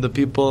 So when the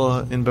people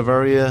in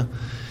Bavaria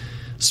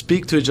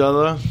speak to each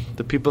other,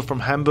 the people from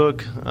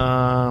Hamburg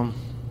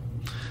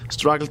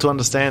struggle to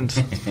understand,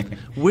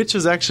 which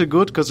is actually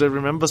good because I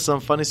remember some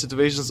funny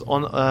situations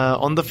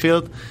on the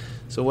field.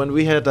 So when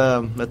we had,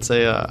 let's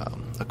say, a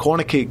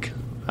corner kick,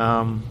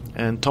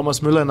 and Thomas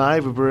Müller and I,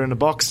 we were in a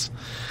box,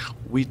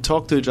 we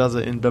talked to each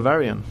other in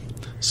Bavarian.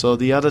 So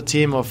the other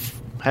team of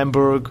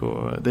Hamburg,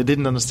 they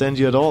didn't understand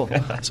you at all.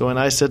 So when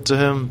I said to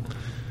him,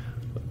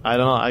 I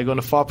don't know, I'm going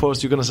to far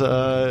post, you're going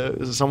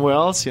to somewhere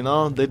else, they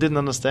didn't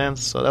understand.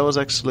 So that was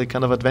actually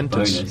kind of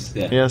advantage. Bonus,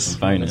 yeah. Yes.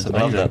 Bonus.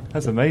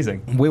 That's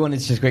amazing. We wanted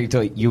to just quickly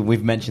talk.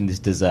 We've mentioned this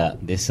dessert,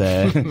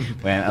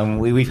 and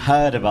we've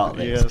heard about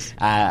this. Yes.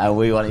 And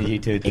we wanted you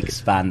to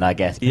expand, I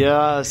guess.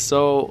 Yeah,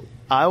 so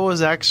I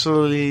was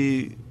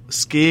actually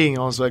skiing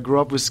also. I grew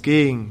up with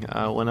skiing.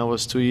 When I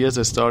was 2 years,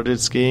 I started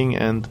skiing,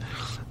 and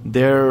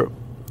there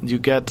you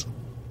get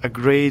a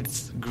great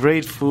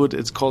food.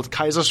 It's called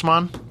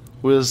Kaiserschmarrn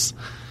with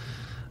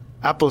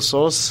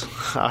applesauce.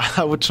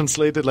 I would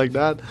translate it like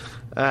that.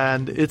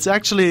 And it's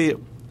actually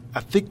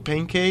a thick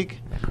pancake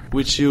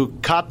which you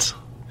cut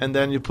and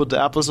then you put the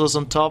applesauce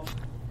on top.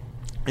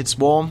 It's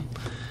warm.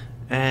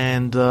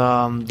 And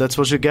that's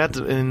what you get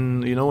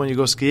when you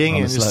go skiing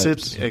On and the you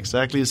slopes.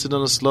 sit. You sit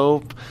on a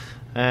slope.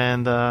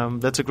 And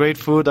that's a great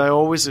food.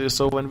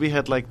 So when we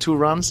had like 2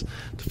 runs,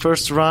 the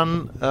first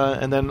run,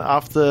 and then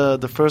after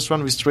the first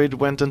run, we straight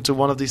went into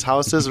one of these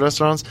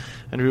restaurants,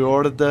 and we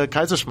ordered the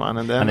Kaiserschmarrn,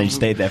 and then you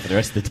stayed there for the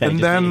rest of the day.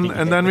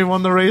 and then we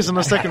won the race in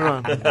the second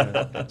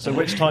run. So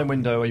which time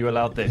window are you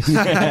allowed this?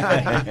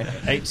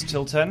 8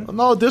 till 10?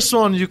 No, this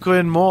one you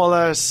can more or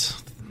less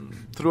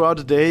throughout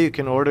the day you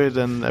can order it,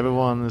 and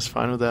everyone is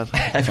fine with that.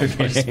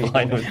 Everybody's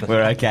fine with that.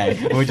 We're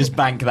okay. We'll just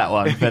bank that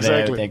one for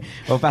Exactly. the thing.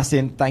 Well,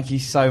 Bastian, thank you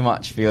so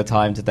much for your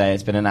time today.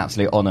 It's been an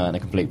absolute honour and a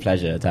complete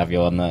pleasure to have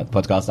you on the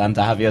podcast and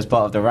to have you as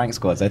part of the rank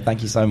squad. So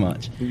thank you so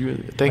much.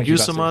 Thank you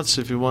so Bastian. much.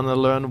 If you want to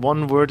learn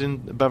one word in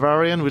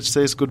Bavarian which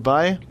says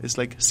goodbye, it's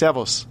like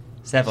servus.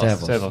 Servus.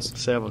 Servus.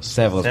 Servus.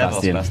 Servus,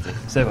 Bastian.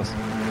 Servus.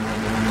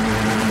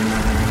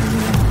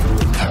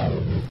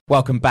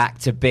 Welcome back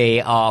to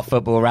BR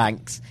Football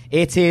Ranks.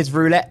 It is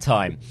roulette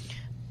time.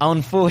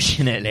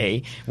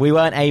 Unfortunately, we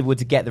weren't able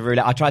to get the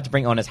roulette. I tried to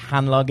bring it on as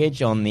hand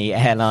luggage on the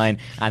airline,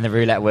 and the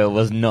roulette wheel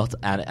was not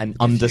an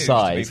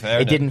undersized. fair,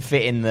 it didn't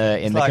fit in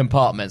the like-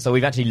 compartment, so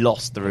we've actually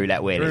lost the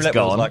roulette wheel. Roulette It's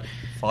gone. wheel's like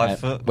 5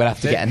 foot. We'll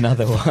have to get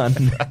another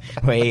one.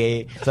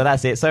 So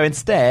that's it. So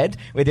instead,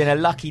 we're doing a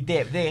lucky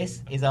dip.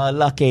 This is our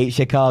lucky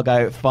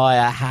Chicago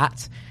Fire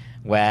hat,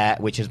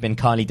 which has been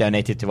kindly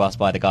donated to us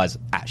by the guys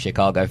at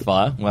Chicago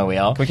Fire, where we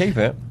are. Can we keep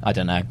it? I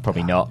don't know,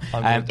 probably not.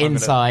 I'm gonna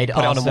Inside put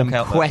it are on and some walk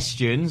out there.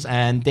 questions,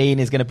 and Dean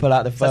is going to pull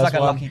out the So first it's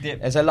like a one. lucky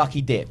dip. It's a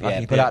lucky dip, Lucky yeah.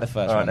 dip. Pull out the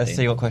first All right, one. let's Dean.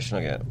 see what question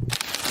I get.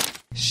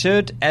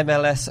 Should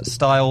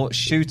MLS-style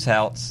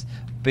shootouts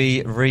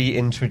be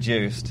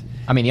reintroduced?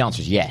 I mean, the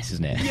answer is yes,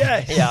 isn't it?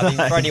 Yeah, I mean,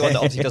 for anyone that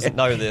obviously doesn't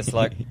know this,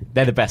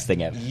 They're the best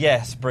thing ever.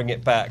 yes, bring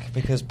it back,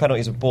 because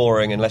penalties are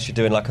boring unless you're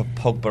doing like a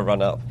Pogba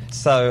run-up.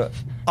 So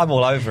I'm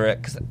all over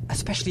it, 'cause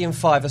especially in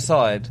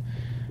five-a-side.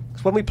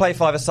 Because when we play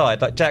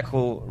five-a-side, like Jack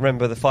will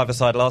remember the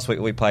five-a-side last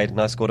week we played,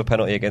 and I scored a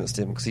penalty against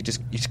him because you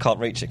just can't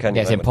reach it, can you?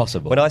 Yeah, it's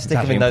impossible. When I It's stick him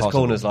actually in those impossible.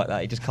 corners like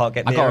that, he just can't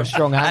get I near got it. a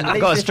strong hand. At I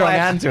least got a if strong I had-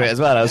 hand to it as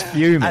well. I was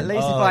fuming. At least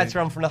if I had to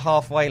run from the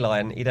halfway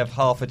line, he'd have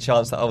half a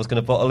chance that I was going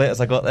to bottle it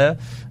as I got there.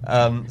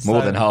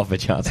 More than half a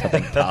chance, I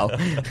think, pal.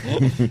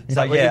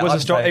 So yeah,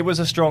 It was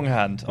a strong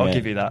hand. I'll Yeah.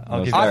 give you that. I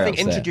was give you I very think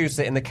upset. introduce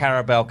it in the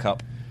Carabao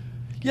Cup.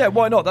 Yeah,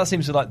 why not? That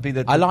seems to be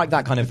the. I like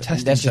that kind of.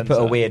 testing Let's just put a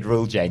centre. weird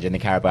rule change in the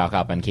Carabao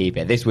Cup and keep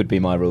it. This would be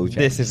my rule change.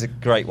 This is a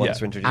great one Yeah.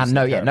 to introduce. And in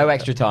no, the no Carabao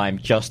extra Cup. time,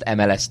 just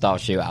MLS style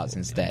shootouts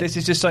instead. This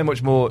is just so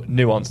much more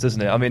nuanced, isn't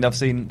it? I mean, I've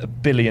seen a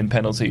billion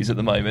penalties at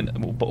the moment,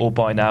 or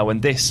by now,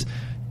 and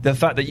the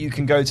fact that you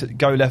can go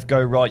left, go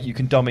right, you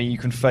can dummy, you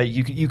can fake,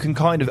 you can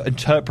kind of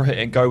interpret it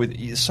and go with.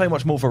 There's so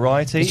much more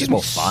variety. It's just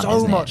more fun, So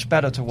isn't it? much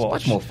better to It's watch.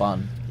 much more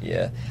fun.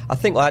 Yeah, I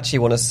think I actually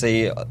want to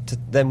see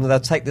them.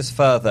 They'll take this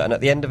further, and at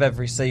the end of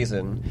every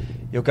season,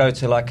 you'll go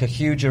to like a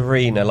huge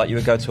arena, like you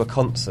would go to a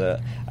concert,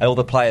 and all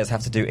the players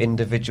have to do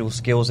individual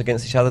skills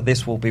against each other.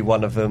 This will be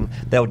one of them.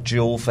 They'll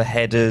duel for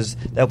headers.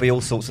 There'll be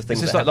all sorts of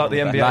things. It's just like the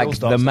NBA like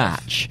All-Star the stuff.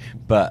 match,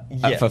 but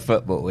for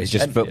football, it's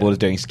just footballers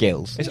doing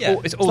skills. It's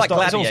It's All-Star,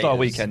 like it's All-Star gladiators.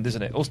 weekend,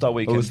 isn't it? All-Star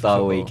weekend. All-Star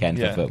for football. weekend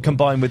for football.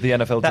 Combined with the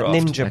NFL That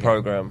draft. ninja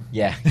program.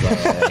 Yeah.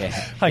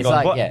 Hang It's on,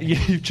 like, what? yeah.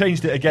 You've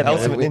changed it again.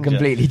 Ultimate We're Ninja.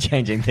 completely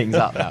changing things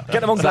up now.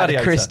 Get them on It's like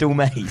Gladiator. a crystal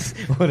maze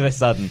all of a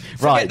sudden.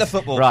 Forget the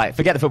football. Right,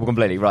 forget the football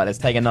completely. Right, let's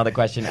take another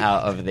question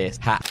out of this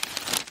hat.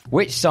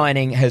 Which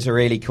signing has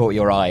really caught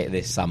your eye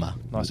this summer?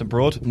 Nice and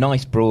broad.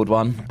 Nice broad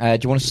one. Do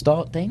you want to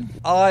start, Dean?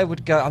 I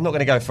would go. I'm not going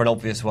to go for an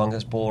obvious one.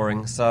 That's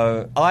boring.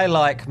 So I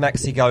like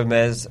Maxi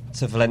Gomez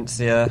to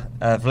Valencia.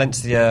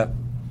 Valencia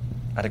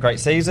had a great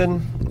season.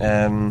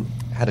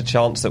 Had a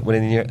chance at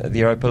winning the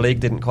Europa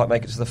League. Didn't quite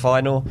make it to the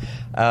final.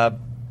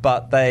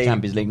 But they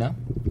Champions League now?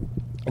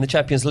 in the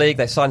Champions League.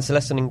 They signed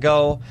Celestin in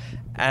goal,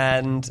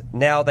 and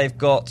now they've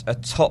got a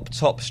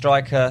top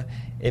striker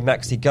in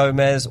Maxi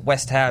Gomez.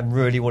 West Ham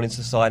really wanted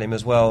to sign him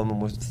as well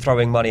and was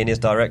throwing money in his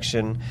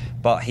direction,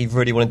 but he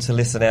really wanted to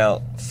listen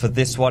out for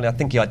this one. I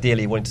think he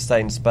ideally wanted to stay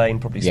in Spain,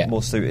 probably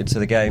more suited to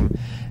the game,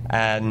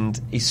 and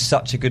he's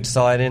such a good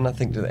signing. I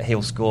think that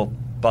he'll score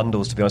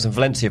bundles, to be honest, and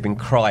Valencia have been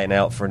crying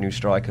out for a new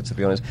striker, to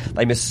be honest.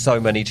 They missed so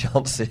many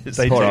chances.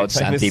 Poor old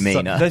Santi missed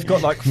Mina. They've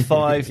got like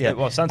 5.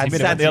 Well, Santi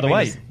Mina went the other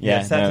way.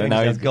 Santi Mina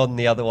has he's gone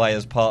the other way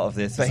as part of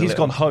this. But he's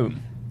gone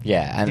home.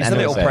 Yeah, and He's a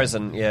little also,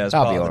 present, as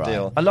that'll part be of the all right.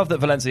 deal. I love that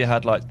Valencia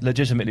had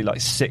legitimately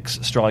 6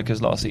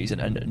 strikers last season,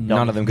 and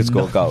None of them could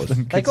score goals.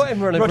 They got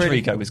him on a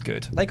Rodrigo really, was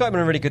good. They got him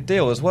on a really good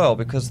deal as well,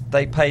 because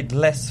they paid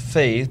less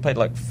fee, paid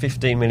like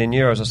 15 million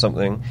euros or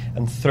something,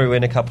 and threw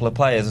in a couple of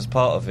players as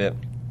part of it.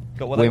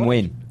 Got what they wanted.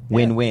 Win-win.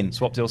 Win-win.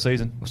 Swap deal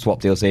season.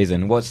 Swap deal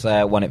season. What's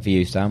won it for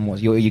you, Sam?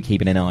 What are you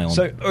keeping an eye on?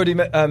 So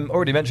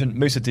already mentioned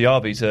Moussa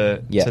Diaby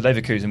to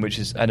Leverkusen, which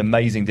is an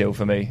amazing deal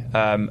for me.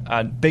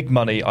 And big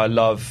money, I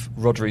love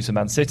Rodri to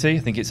Man City. I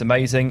think it's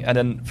amazing. And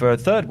then for a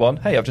third one,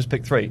 hey, I've just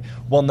picked 3.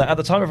 One that at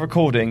the time of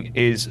recording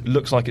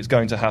looks like it's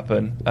going to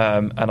happen.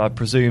 And I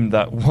presume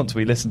that once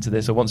we listen to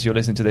this, or once you're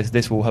listening to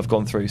this will have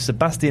gone through.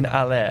 Sebastian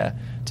Haller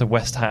to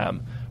West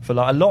Ham. For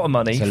a lot of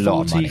money,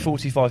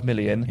 45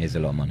 million. It's a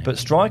lot of money. But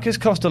strikers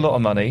cost a lot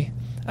of money,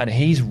 and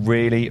he's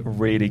really,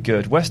 really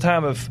good. West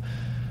Ham have...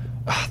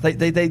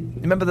 They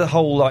remember the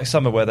whole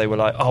summer where they were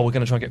like, oh, we're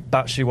going to try and get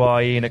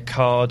Batshuayi and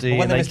Icardi. Well,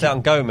 when they missed out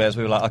on Gomez,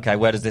 we were like, okay,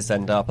 where does this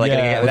end up? Are they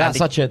gonna get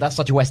that's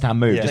such a West Ham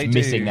move, just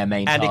missing do. their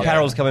main Andy target.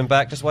 Carroll's coming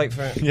back, just wait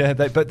for it. Yeah,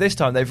 but this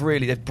time they've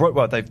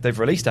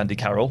released Andy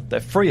Carroll.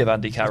 They're free of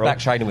Andy Carroll. back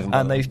training with him,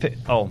 and they've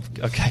picked. Oh,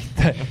 okay.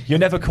 You're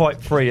never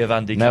quite free of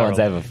Andy No Carroll. one's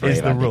ever free is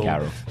of the Andy rule.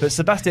 Carroll. But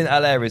Sebastian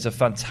Haller is a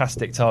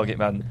fantastic target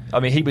man. I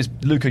mean, he was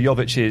Luka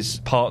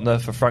Jovic's partner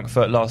for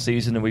Frankfurt last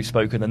season, and we've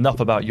spoken enough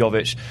about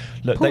Jovic.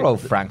 Look, Poor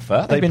old Frankfurt.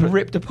 They've been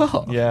ripped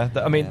apart. Yeah,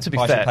 I mean, to be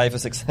Price fair, you pay for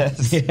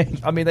success.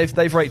 I mean,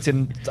 they've raked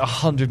in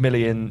 100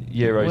 million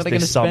euros What are they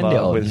this gonna spend it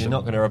summer. on? With, You're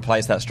not going to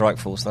replace that strike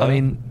force, though. I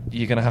mean,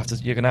 you're gonna have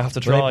to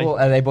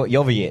try. They bought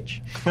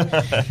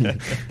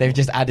Jovic. They've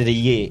just added a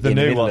year in the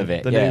new middle one, of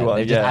it. the new one,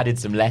 They've just yeah. added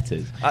some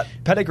letters.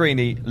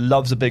 Pellegrini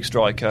loves a big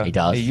striker. He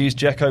does. He used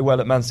Dzeko well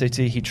at Man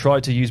City. He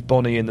tried to use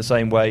Bonney in the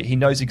same way. He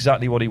knows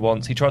exactly what he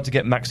wants. He tried to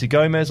get Maxi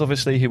Gomez,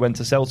 obviously, who went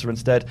to Celta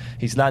instead.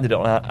 He's landed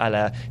on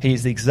Haller. He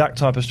is the exact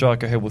type of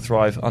striker who will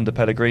thrive under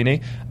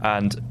Pellegrini,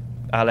 and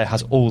Haller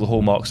has all the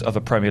hallmarks of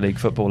a Premier League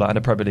footballer and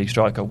a Premier League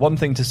striker. One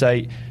thing to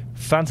say,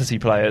 fantasy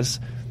players,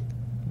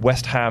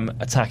 West Ham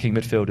attacking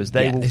midfielders.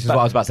 This is what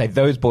I was about to say.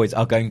 Those boys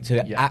are going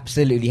to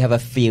absolutely have a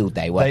field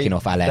day working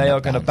off Haller. They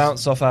are going to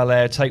bounce off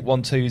Haller, take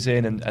 1-2s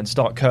in and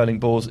start curling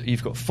balls.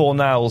 You've got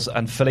Fornals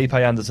and Felipe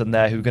Anderson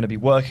there who are going to be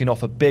working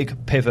off a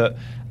big pivot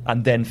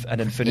and then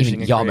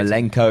finishing. Even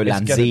Yarmolenko,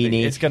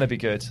 Lanzini. It's going to be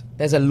good.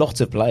 There's a lot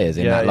of players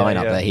in that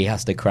lineup that he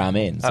has to cram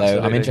in. So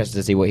Absolutely. I'm interested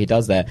to see what he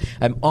does there.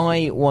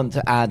 I want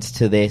to add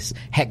to this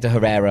Hector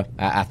Herrera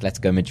at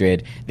Atletico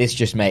Madrid. This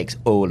just makes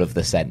all of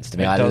the sense to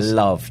me. I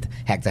loved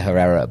Hector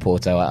Herrera at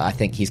Porto. I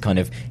think he's kind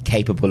of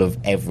capable of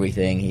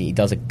everything. He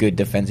does a good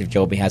defensive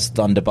job. He has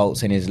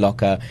thunderbolts in his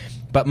locker.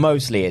 But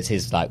mostly it's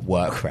his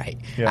work rate.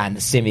 Yeah. And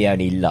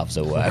Simeone loves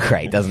a work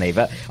rate, doesn't he?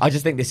 But I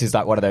just think this is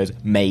one of those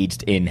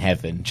made in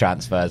heaven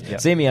transfers. Yeah.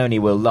 Simeone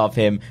will love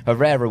him.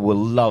 Herrera will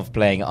love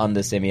playing under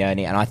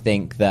Simeone. And I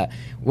think that,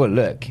 well,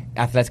 look,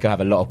 Atletico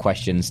have a lot of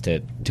questions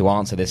to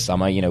answer this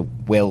summer.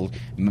 Will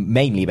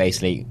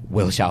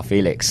João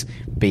Felix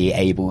be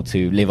able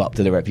to live up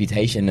to the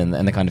reputation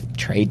and the kind of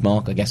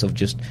trademark, I guess, of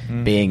just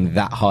being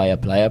that higher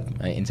player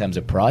in terms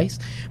of price?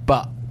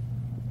 But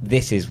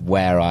this is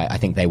where I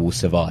think they will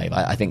survive.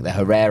 I think the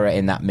Herrera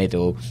in that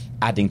middle,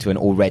 adding to an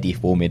already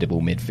formidable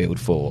midfield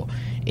 4,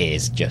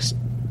 is just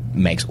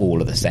makes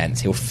all of the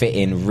sense. He'll fit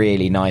in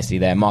really nicely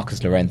there.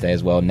 Marcus Llorente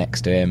as well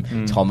next to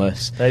him.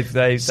 Thomas. They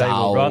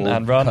will run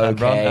and run Koke.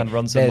 and run and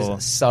run some There's more.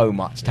 so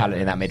much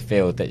talent in that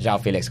midfield that João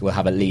Felix will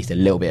have at least a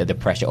little bit of the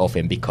pressure off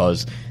him,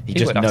 because he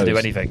just won't knows have to do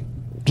anything.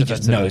 He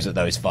just knows that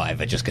those 5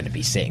 are just going to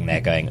be sitting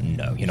there going,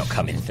 no, you're not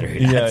coming through.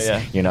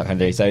 Yeah. You're not going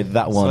to do. So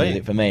that one is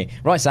it for me.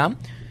 Right, Sam?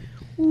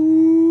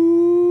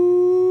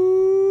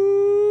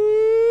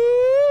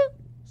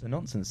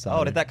 nonsense siren.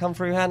 Oh, did that come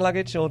through hand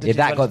luggage, or did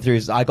that got through?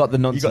 I got the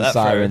nonsense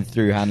siren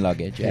through hand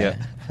luggage. Yeah,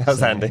 that was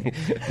handy.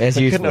 It's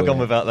useful. Couldn't have gone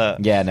without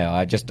that. Yeah, no,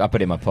 I put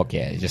it in my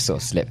pocket. It just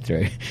sort of slipped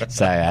through.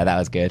 So that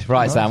was good.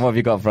 Right, nice. Sam, what have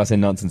you got for us in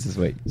nonsense this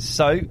week?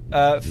 So,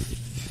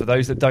 for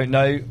those that don't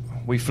know,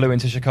 we flew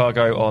into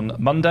Chicago on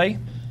Monday.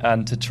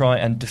 And to try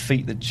and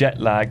defeat the jet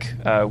lag,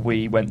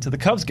 we went to the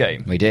Cubs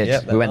game. We did.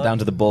 Yep, we went down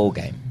to the ball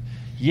game.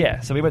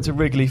 Yeah, so we went to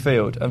Wrigley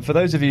Field. And for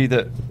those of you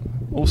that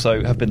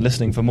also have been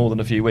listening for more than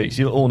a few weeks,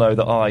 you'll all know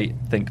that I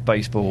think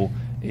baseball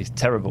is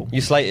terrible.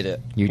 You slated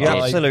it. You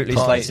absolutely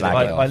slated it.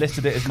 I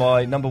listed it as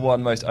my number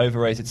one most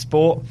overrated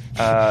sport,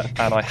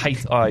 and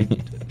I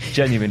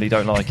genuinely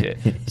don't like it.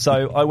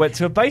 So I went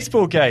to a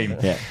baseball game.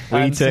 Yeah.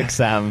 We took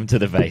Sam to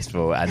the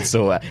baseball and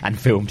saw it and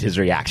filmed his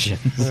reactions.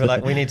 We were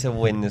like, we need to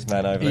win this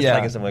man over. Let's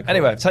take it somewhere cool.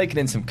 Anyway, I've taken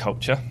in some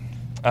culture.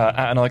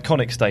 At an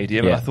iconic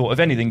stadium, and I thought if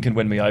anything can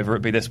win me over,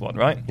 it'd be this one,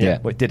 right? Yeah.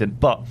 Well, it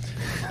didn't, but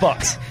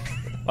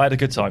I had a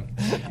good time.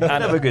 And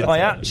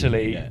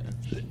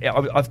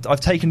I've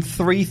taken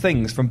 3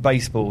 things from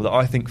baseball that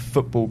I think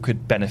football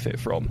could benefit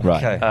from.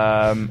 Right.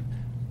 Okay.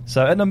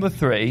 So at number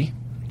 3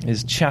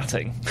 is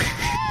chatting.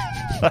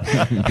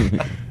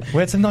 We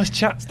had some nice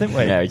chats, didn't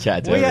we? Yeah, we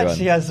chatted to We everyone.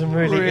 actually had some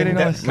really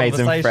in-depth Made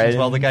some conversations friends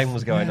while the game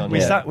was going on.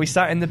 We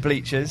sat in the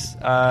bleachers.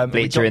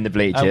 In the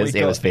bleachers.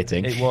 It was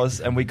fitting. It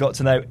was, and we got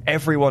to know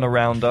everyone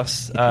around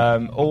us.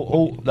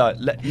 All like,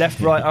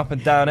 left, right, up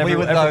and down. We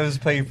were those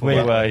people. We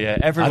were, yeah.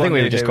 Everyone I think we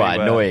knew were just who quite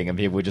we annoying, and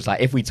people were just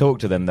like, if we talk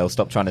to them, they'll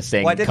stop trying to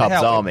sing Well, it didn't Cubs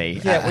help. Army.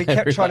 Yeah, we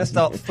kept trying to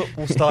start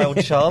football-style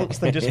chants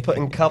than just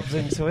putting Cubs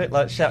into it,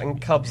 like shouting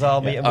Cubs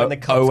Army. And when the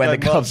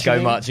Cubs go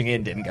marching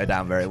in, didn't go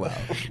down very well.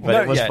 But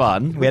No, it was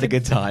fun. We had a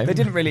good time. They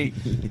didn't really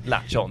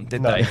latch on,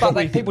 did No, they?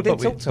 but people did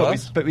talk to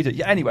us. But we did.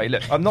 Yeah. Anyway,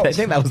 look, I'm not. I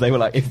think they were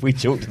like, if we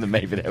talk to them,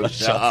 maybe they'll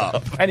shut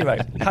up. Anyway,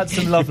 had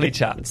some lovely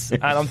chats,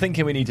 and I'm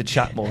thinking we need to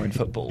chat more in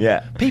football.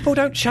 Yeah, people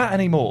don't chat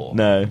anymore.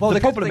 No. Well, the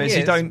problem is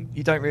you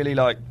don't really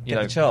like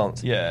get a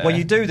chance. Yeah. Well,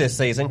 you do this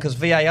season because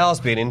VAR's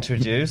being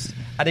introduced,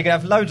 and you're gonna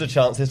have loads of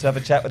chances to have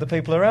a chat with the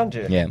people around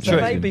you. Yeah, so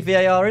maybe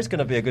VAR is going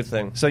to be a good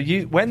thing. So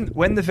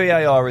when the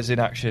VAR is in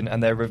action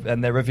and they're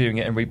reviewing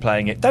it and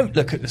replaying it, don't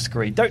look at the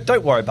screen.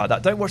 Don't worry about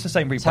that. Don't watch the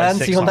same replay. Turn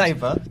to your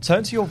neighbour.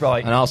 Turn to your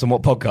right and ask them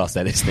what podcast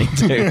they're listening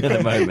to at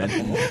the moment,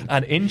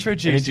 and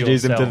introduce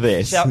them to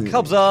this. Shout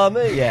Cubs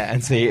Army. Yeah,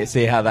 and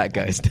see how that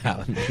goes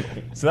down.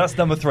 So that's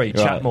number 3.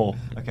 Chat more.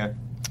 Okay.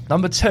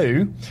 Number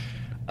 2.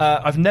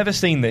 I've never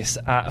seen this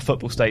at a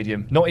football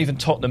stadium. Not even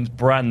Tottenham's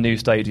brand new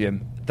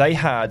stadium. They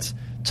had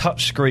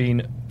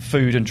touchscreen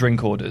food and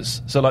drink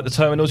orders. So like the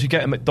terminals you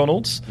get at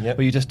McDonald's,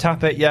 where you just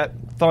tap it,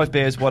 5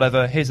 beers,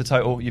 whatever, here's the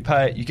total, you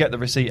pay it, you get the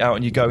receipt out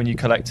and you go and you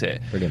collect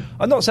it. Brilliant.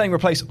 I'm not saying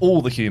replace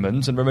all the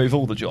humans and remove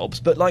all the jobs,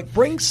 but like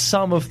bring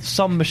some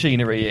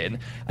machinery in.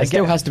 There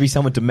still has to be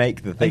someone to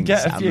make the things.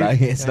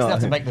 It's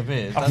not to make the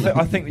beers.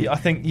 I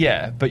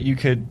think but you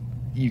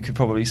could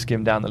probably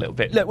skim down a little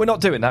bit. Look, we're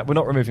not doing that. We're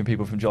not removing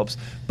people from jobs,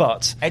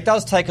 but it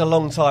does take a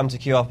long time to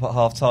queue up at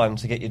half time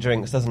to get your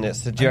drinks, doesn't it?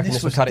 So do you reckon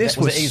this would cut it? This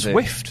was easy?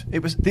 swift.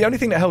 It was the only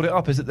thing that held it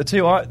up is that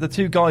the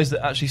two guys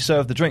that actually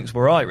served the drinks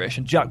were Irish,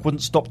 and Jack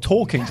wouldn't stop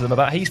talking to them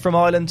about he's from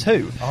Ireland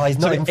too. Oh, he's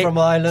not even from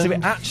Ireland. So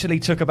it actually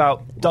took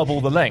about double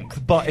the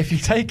length. But if you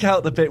take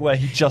out the bit where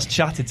he just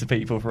chatted to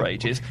people for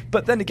ages,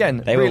 but then again,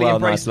 they really were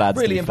embraced, nice lads,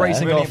 really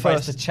embracing our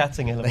first first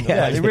chatting element.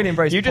 Yeah, they really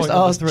embraced. You just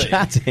asked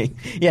chatting.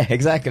 Yeah,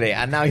 exactly.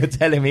 And now you're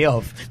telling me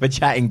off for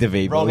chatting to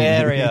people. Wrong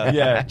area.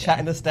 Yeah, chat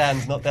in the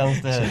stands, not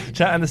downstairs.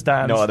 Chat in the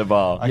stands, not at the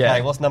bar.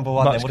 Okay, what's number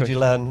 1 then? What did you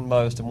learn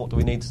most, and what do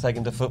we need to take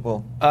into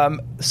football?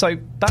 So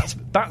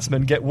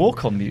batsmen get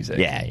walk-on music.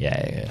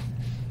 Yeah.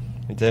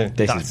 We do.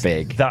 This is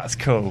big. That's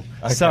cool.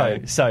 Okay.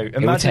 So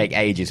imagine, it would take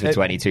ages for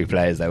 22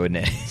 players, though,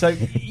 wouldn't it? So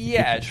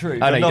yeah, true.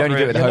 Oh no, you only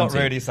do it with the home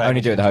team. Really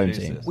only do it with the home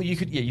team. Well,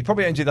 you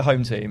probably only do the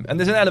home team, and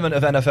there's an element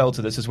of NFL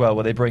to this as well,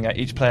 where they bring out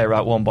each player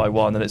out one by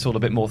one, and it's all a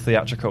bit more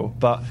theatrical.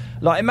 But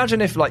like,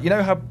 imagine if, like, you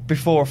know how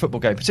before a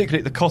football game, particularly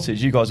at the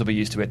Cottage, you guys will be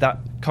used to it. That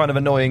kind of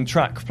annoying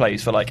track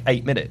plays for like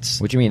 8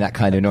 minutes. What do you mean that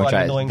kind of annoying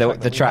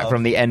track? The track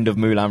from the end of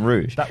Moulin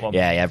Rouge. That one.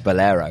 Yeah,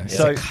 Bolero.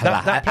 So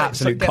that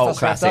absolute cult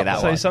classic.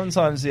 That one. So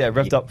sometimes,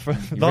 revved up for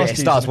last it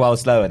starts well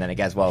slow and then it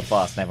gets well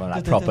fast, and everyone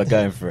like proper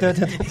going for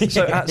it.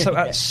 So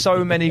at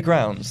so many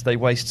grounds, they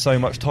waste so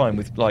much time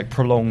with like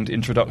prolonged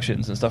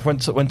introductions and stuff. When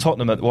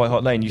Tottenham at White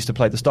Hart Lane used to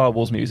play the Star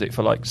Wars music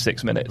for like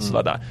 6 minutes,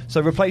 like that.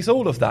 So replace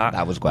all of that.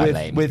 That was quite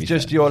lame, with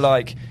just your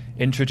like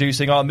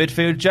introducing our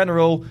midfield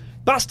general,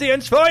 Bastian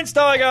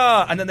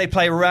Schweinsteiger, and then they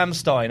play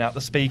Rammstein out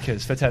the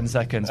speakers for 10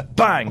 seconds.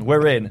 Bang,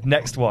 we're in.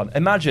 Next one.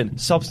 Imagine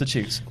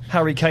substitutes.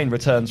 Harry Kane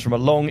returns from a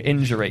long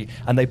injury,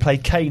 and they play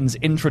Kane's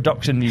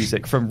introduction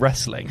music from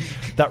wrestling.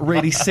 That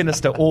really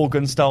sinister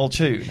organ-style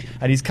tune,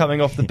 and he's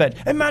coming off the bench.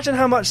 Imagine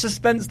how much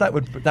suspense that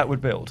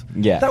would build.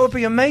 Yeah, that would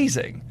be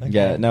amazing. Okay.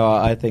 Yeah, no,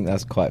 I think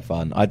that's quite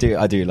fun. I do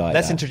like.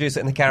 Let's that. introduce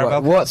it in the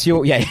Carabao. What's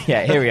your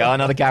here we are,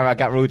 another Carabao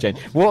Cup rule change.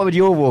 What would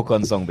your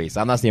walk-on song be,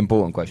 Sam? That's the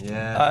important question.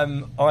 Yeah.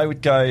 I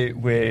would go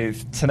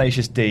with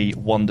Tenacious D,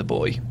 Wonder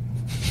Boy,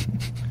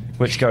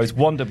 which goes,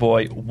 Wonder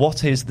Boy,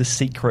 what is the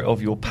secret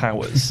of your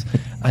powers?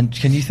 And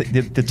can you think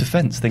the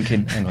defence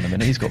thinking, hang on a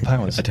minute, he's got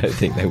powers. I don't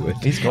think they would.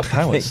 He's got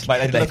powers.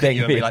 They'd look at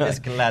you and be like,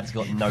 this lad's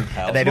got no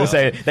powers.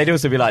 They'd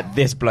also be like,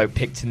 this bloke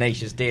picked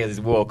Tenacious D as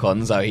his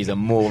walk-on, so he's a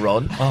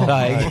moron.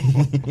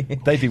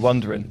 They'd be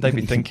wondering. They'd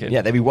be thinking.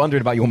 Yeah, they'd be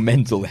wondering about your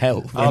mental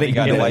health. I'll be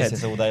going to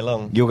Oasis all day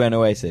long. You're going to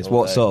Oasis.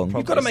 What song?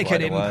 You've got to make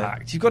an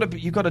impact. You've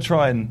got to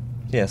try and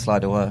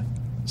slide away.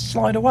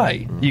 Slide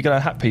away. You're going to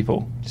hat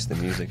people. Just the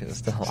music at the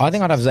start. I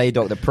think I'd have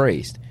Zadok the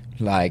Priest.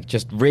 Like,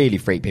 just really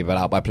freak people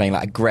out by playing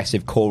like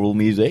aggressive choral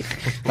music.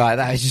 Like,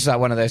 that is just like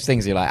one of those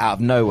things. You're like, out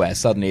of nowhere,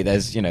 suddenly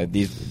there's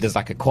there's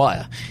like a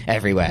choir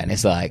everywhere, and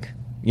it's like,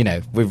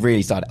 we've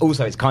really started.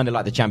 Also, it's kind of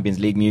like the Champions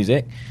League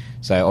music.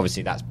 So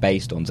obviously that's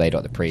based on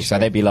Zadok the Priest. So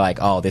they'd be like,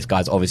 oh, this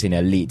guy's obviously an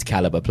elite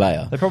caliber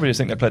player. They probably just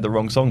think they played the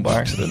wrong song by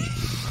accident.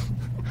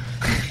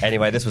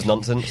 Anyway, this was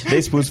nonsense.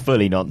 This was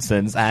fully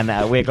nonsense, and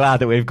we're glad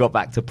that we've got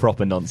back to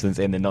proper nonsense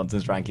in the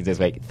nonsense rankings this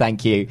week.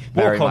 Thank you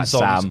very much, Sam.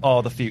 Walk-on songs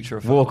are the future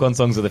of football. Walk-on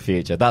songs are the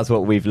future. That's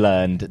what we've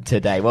learned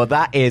today. Well,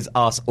 that is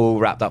us all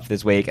wrapped up for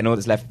this week, and all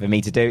that's left for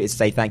me to do is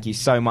say thank you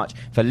so much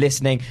for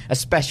listening. A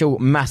special,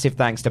 massive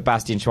thanks to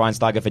Bastian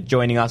Schweinsteiger for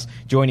joining us,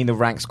 joining the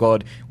Rank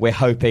Squad. We're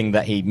hoping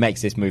that he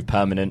makes this move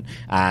permanent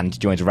and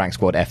joins Rank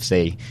Squad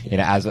FC.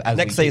 As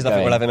next season, I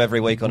think we'll have him every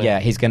week on it. Yeah,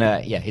 he's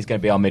gonna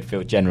be our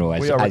midfield general.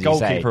 We are a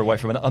goalkeeper away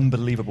from an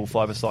unbelievable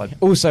five-a-side.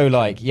 Also,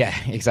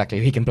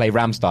 exactly. He can play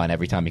Rammstein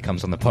every time he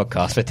comes on the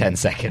podcast for 10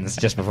 seconds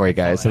just before he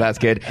goes. So that's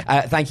good.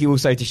 Thank you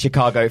also to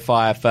Chicago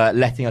Fire for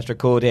letting us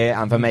record here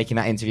and for making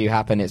that interview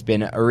happen. It's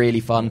been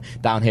really fun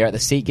down here at the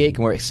SeatGeek,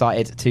 and we're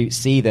excited to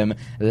see them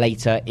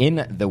later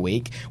in the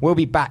week. We'll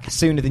be back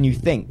sooner than you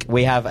think.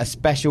 We have a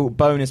special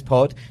bonus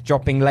pod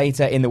dropping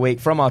later in the week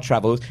from our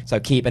travels, so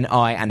keep an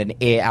eye and an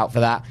ear out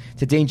for that.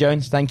 To Dean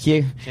Jones, thank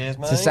you. Cheers,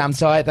 mate. To Sam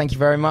Tye, thank you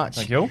very much.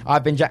 Thank you.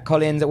 I've been Jack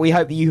Collins. We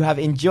hope that you have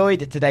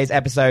enjoyed today's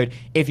episode.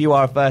 If you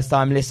are a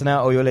first-time listener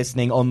or you're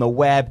listening on the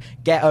web,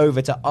 get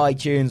over to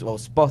iTunes or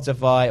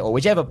Spotify or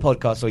whichever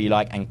podcast store you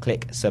like and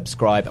click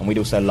subscribe. And we'd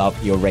also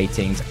love your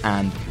ratings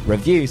and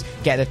reviews.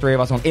 Get the three of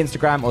us on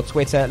Instagram or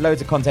Twitter.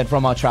 Loads of content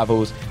from our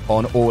travels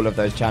on all of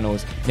those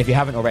channels. And if you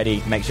haven't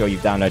already, make sure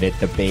you've downloaded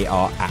the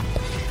BR app.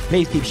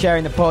 Please keep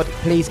sharing the pod.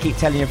 Please keep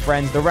telling your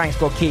friends. The Rank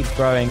Squad keeps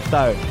growing.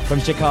 So, from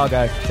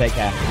Chicago, take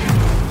care.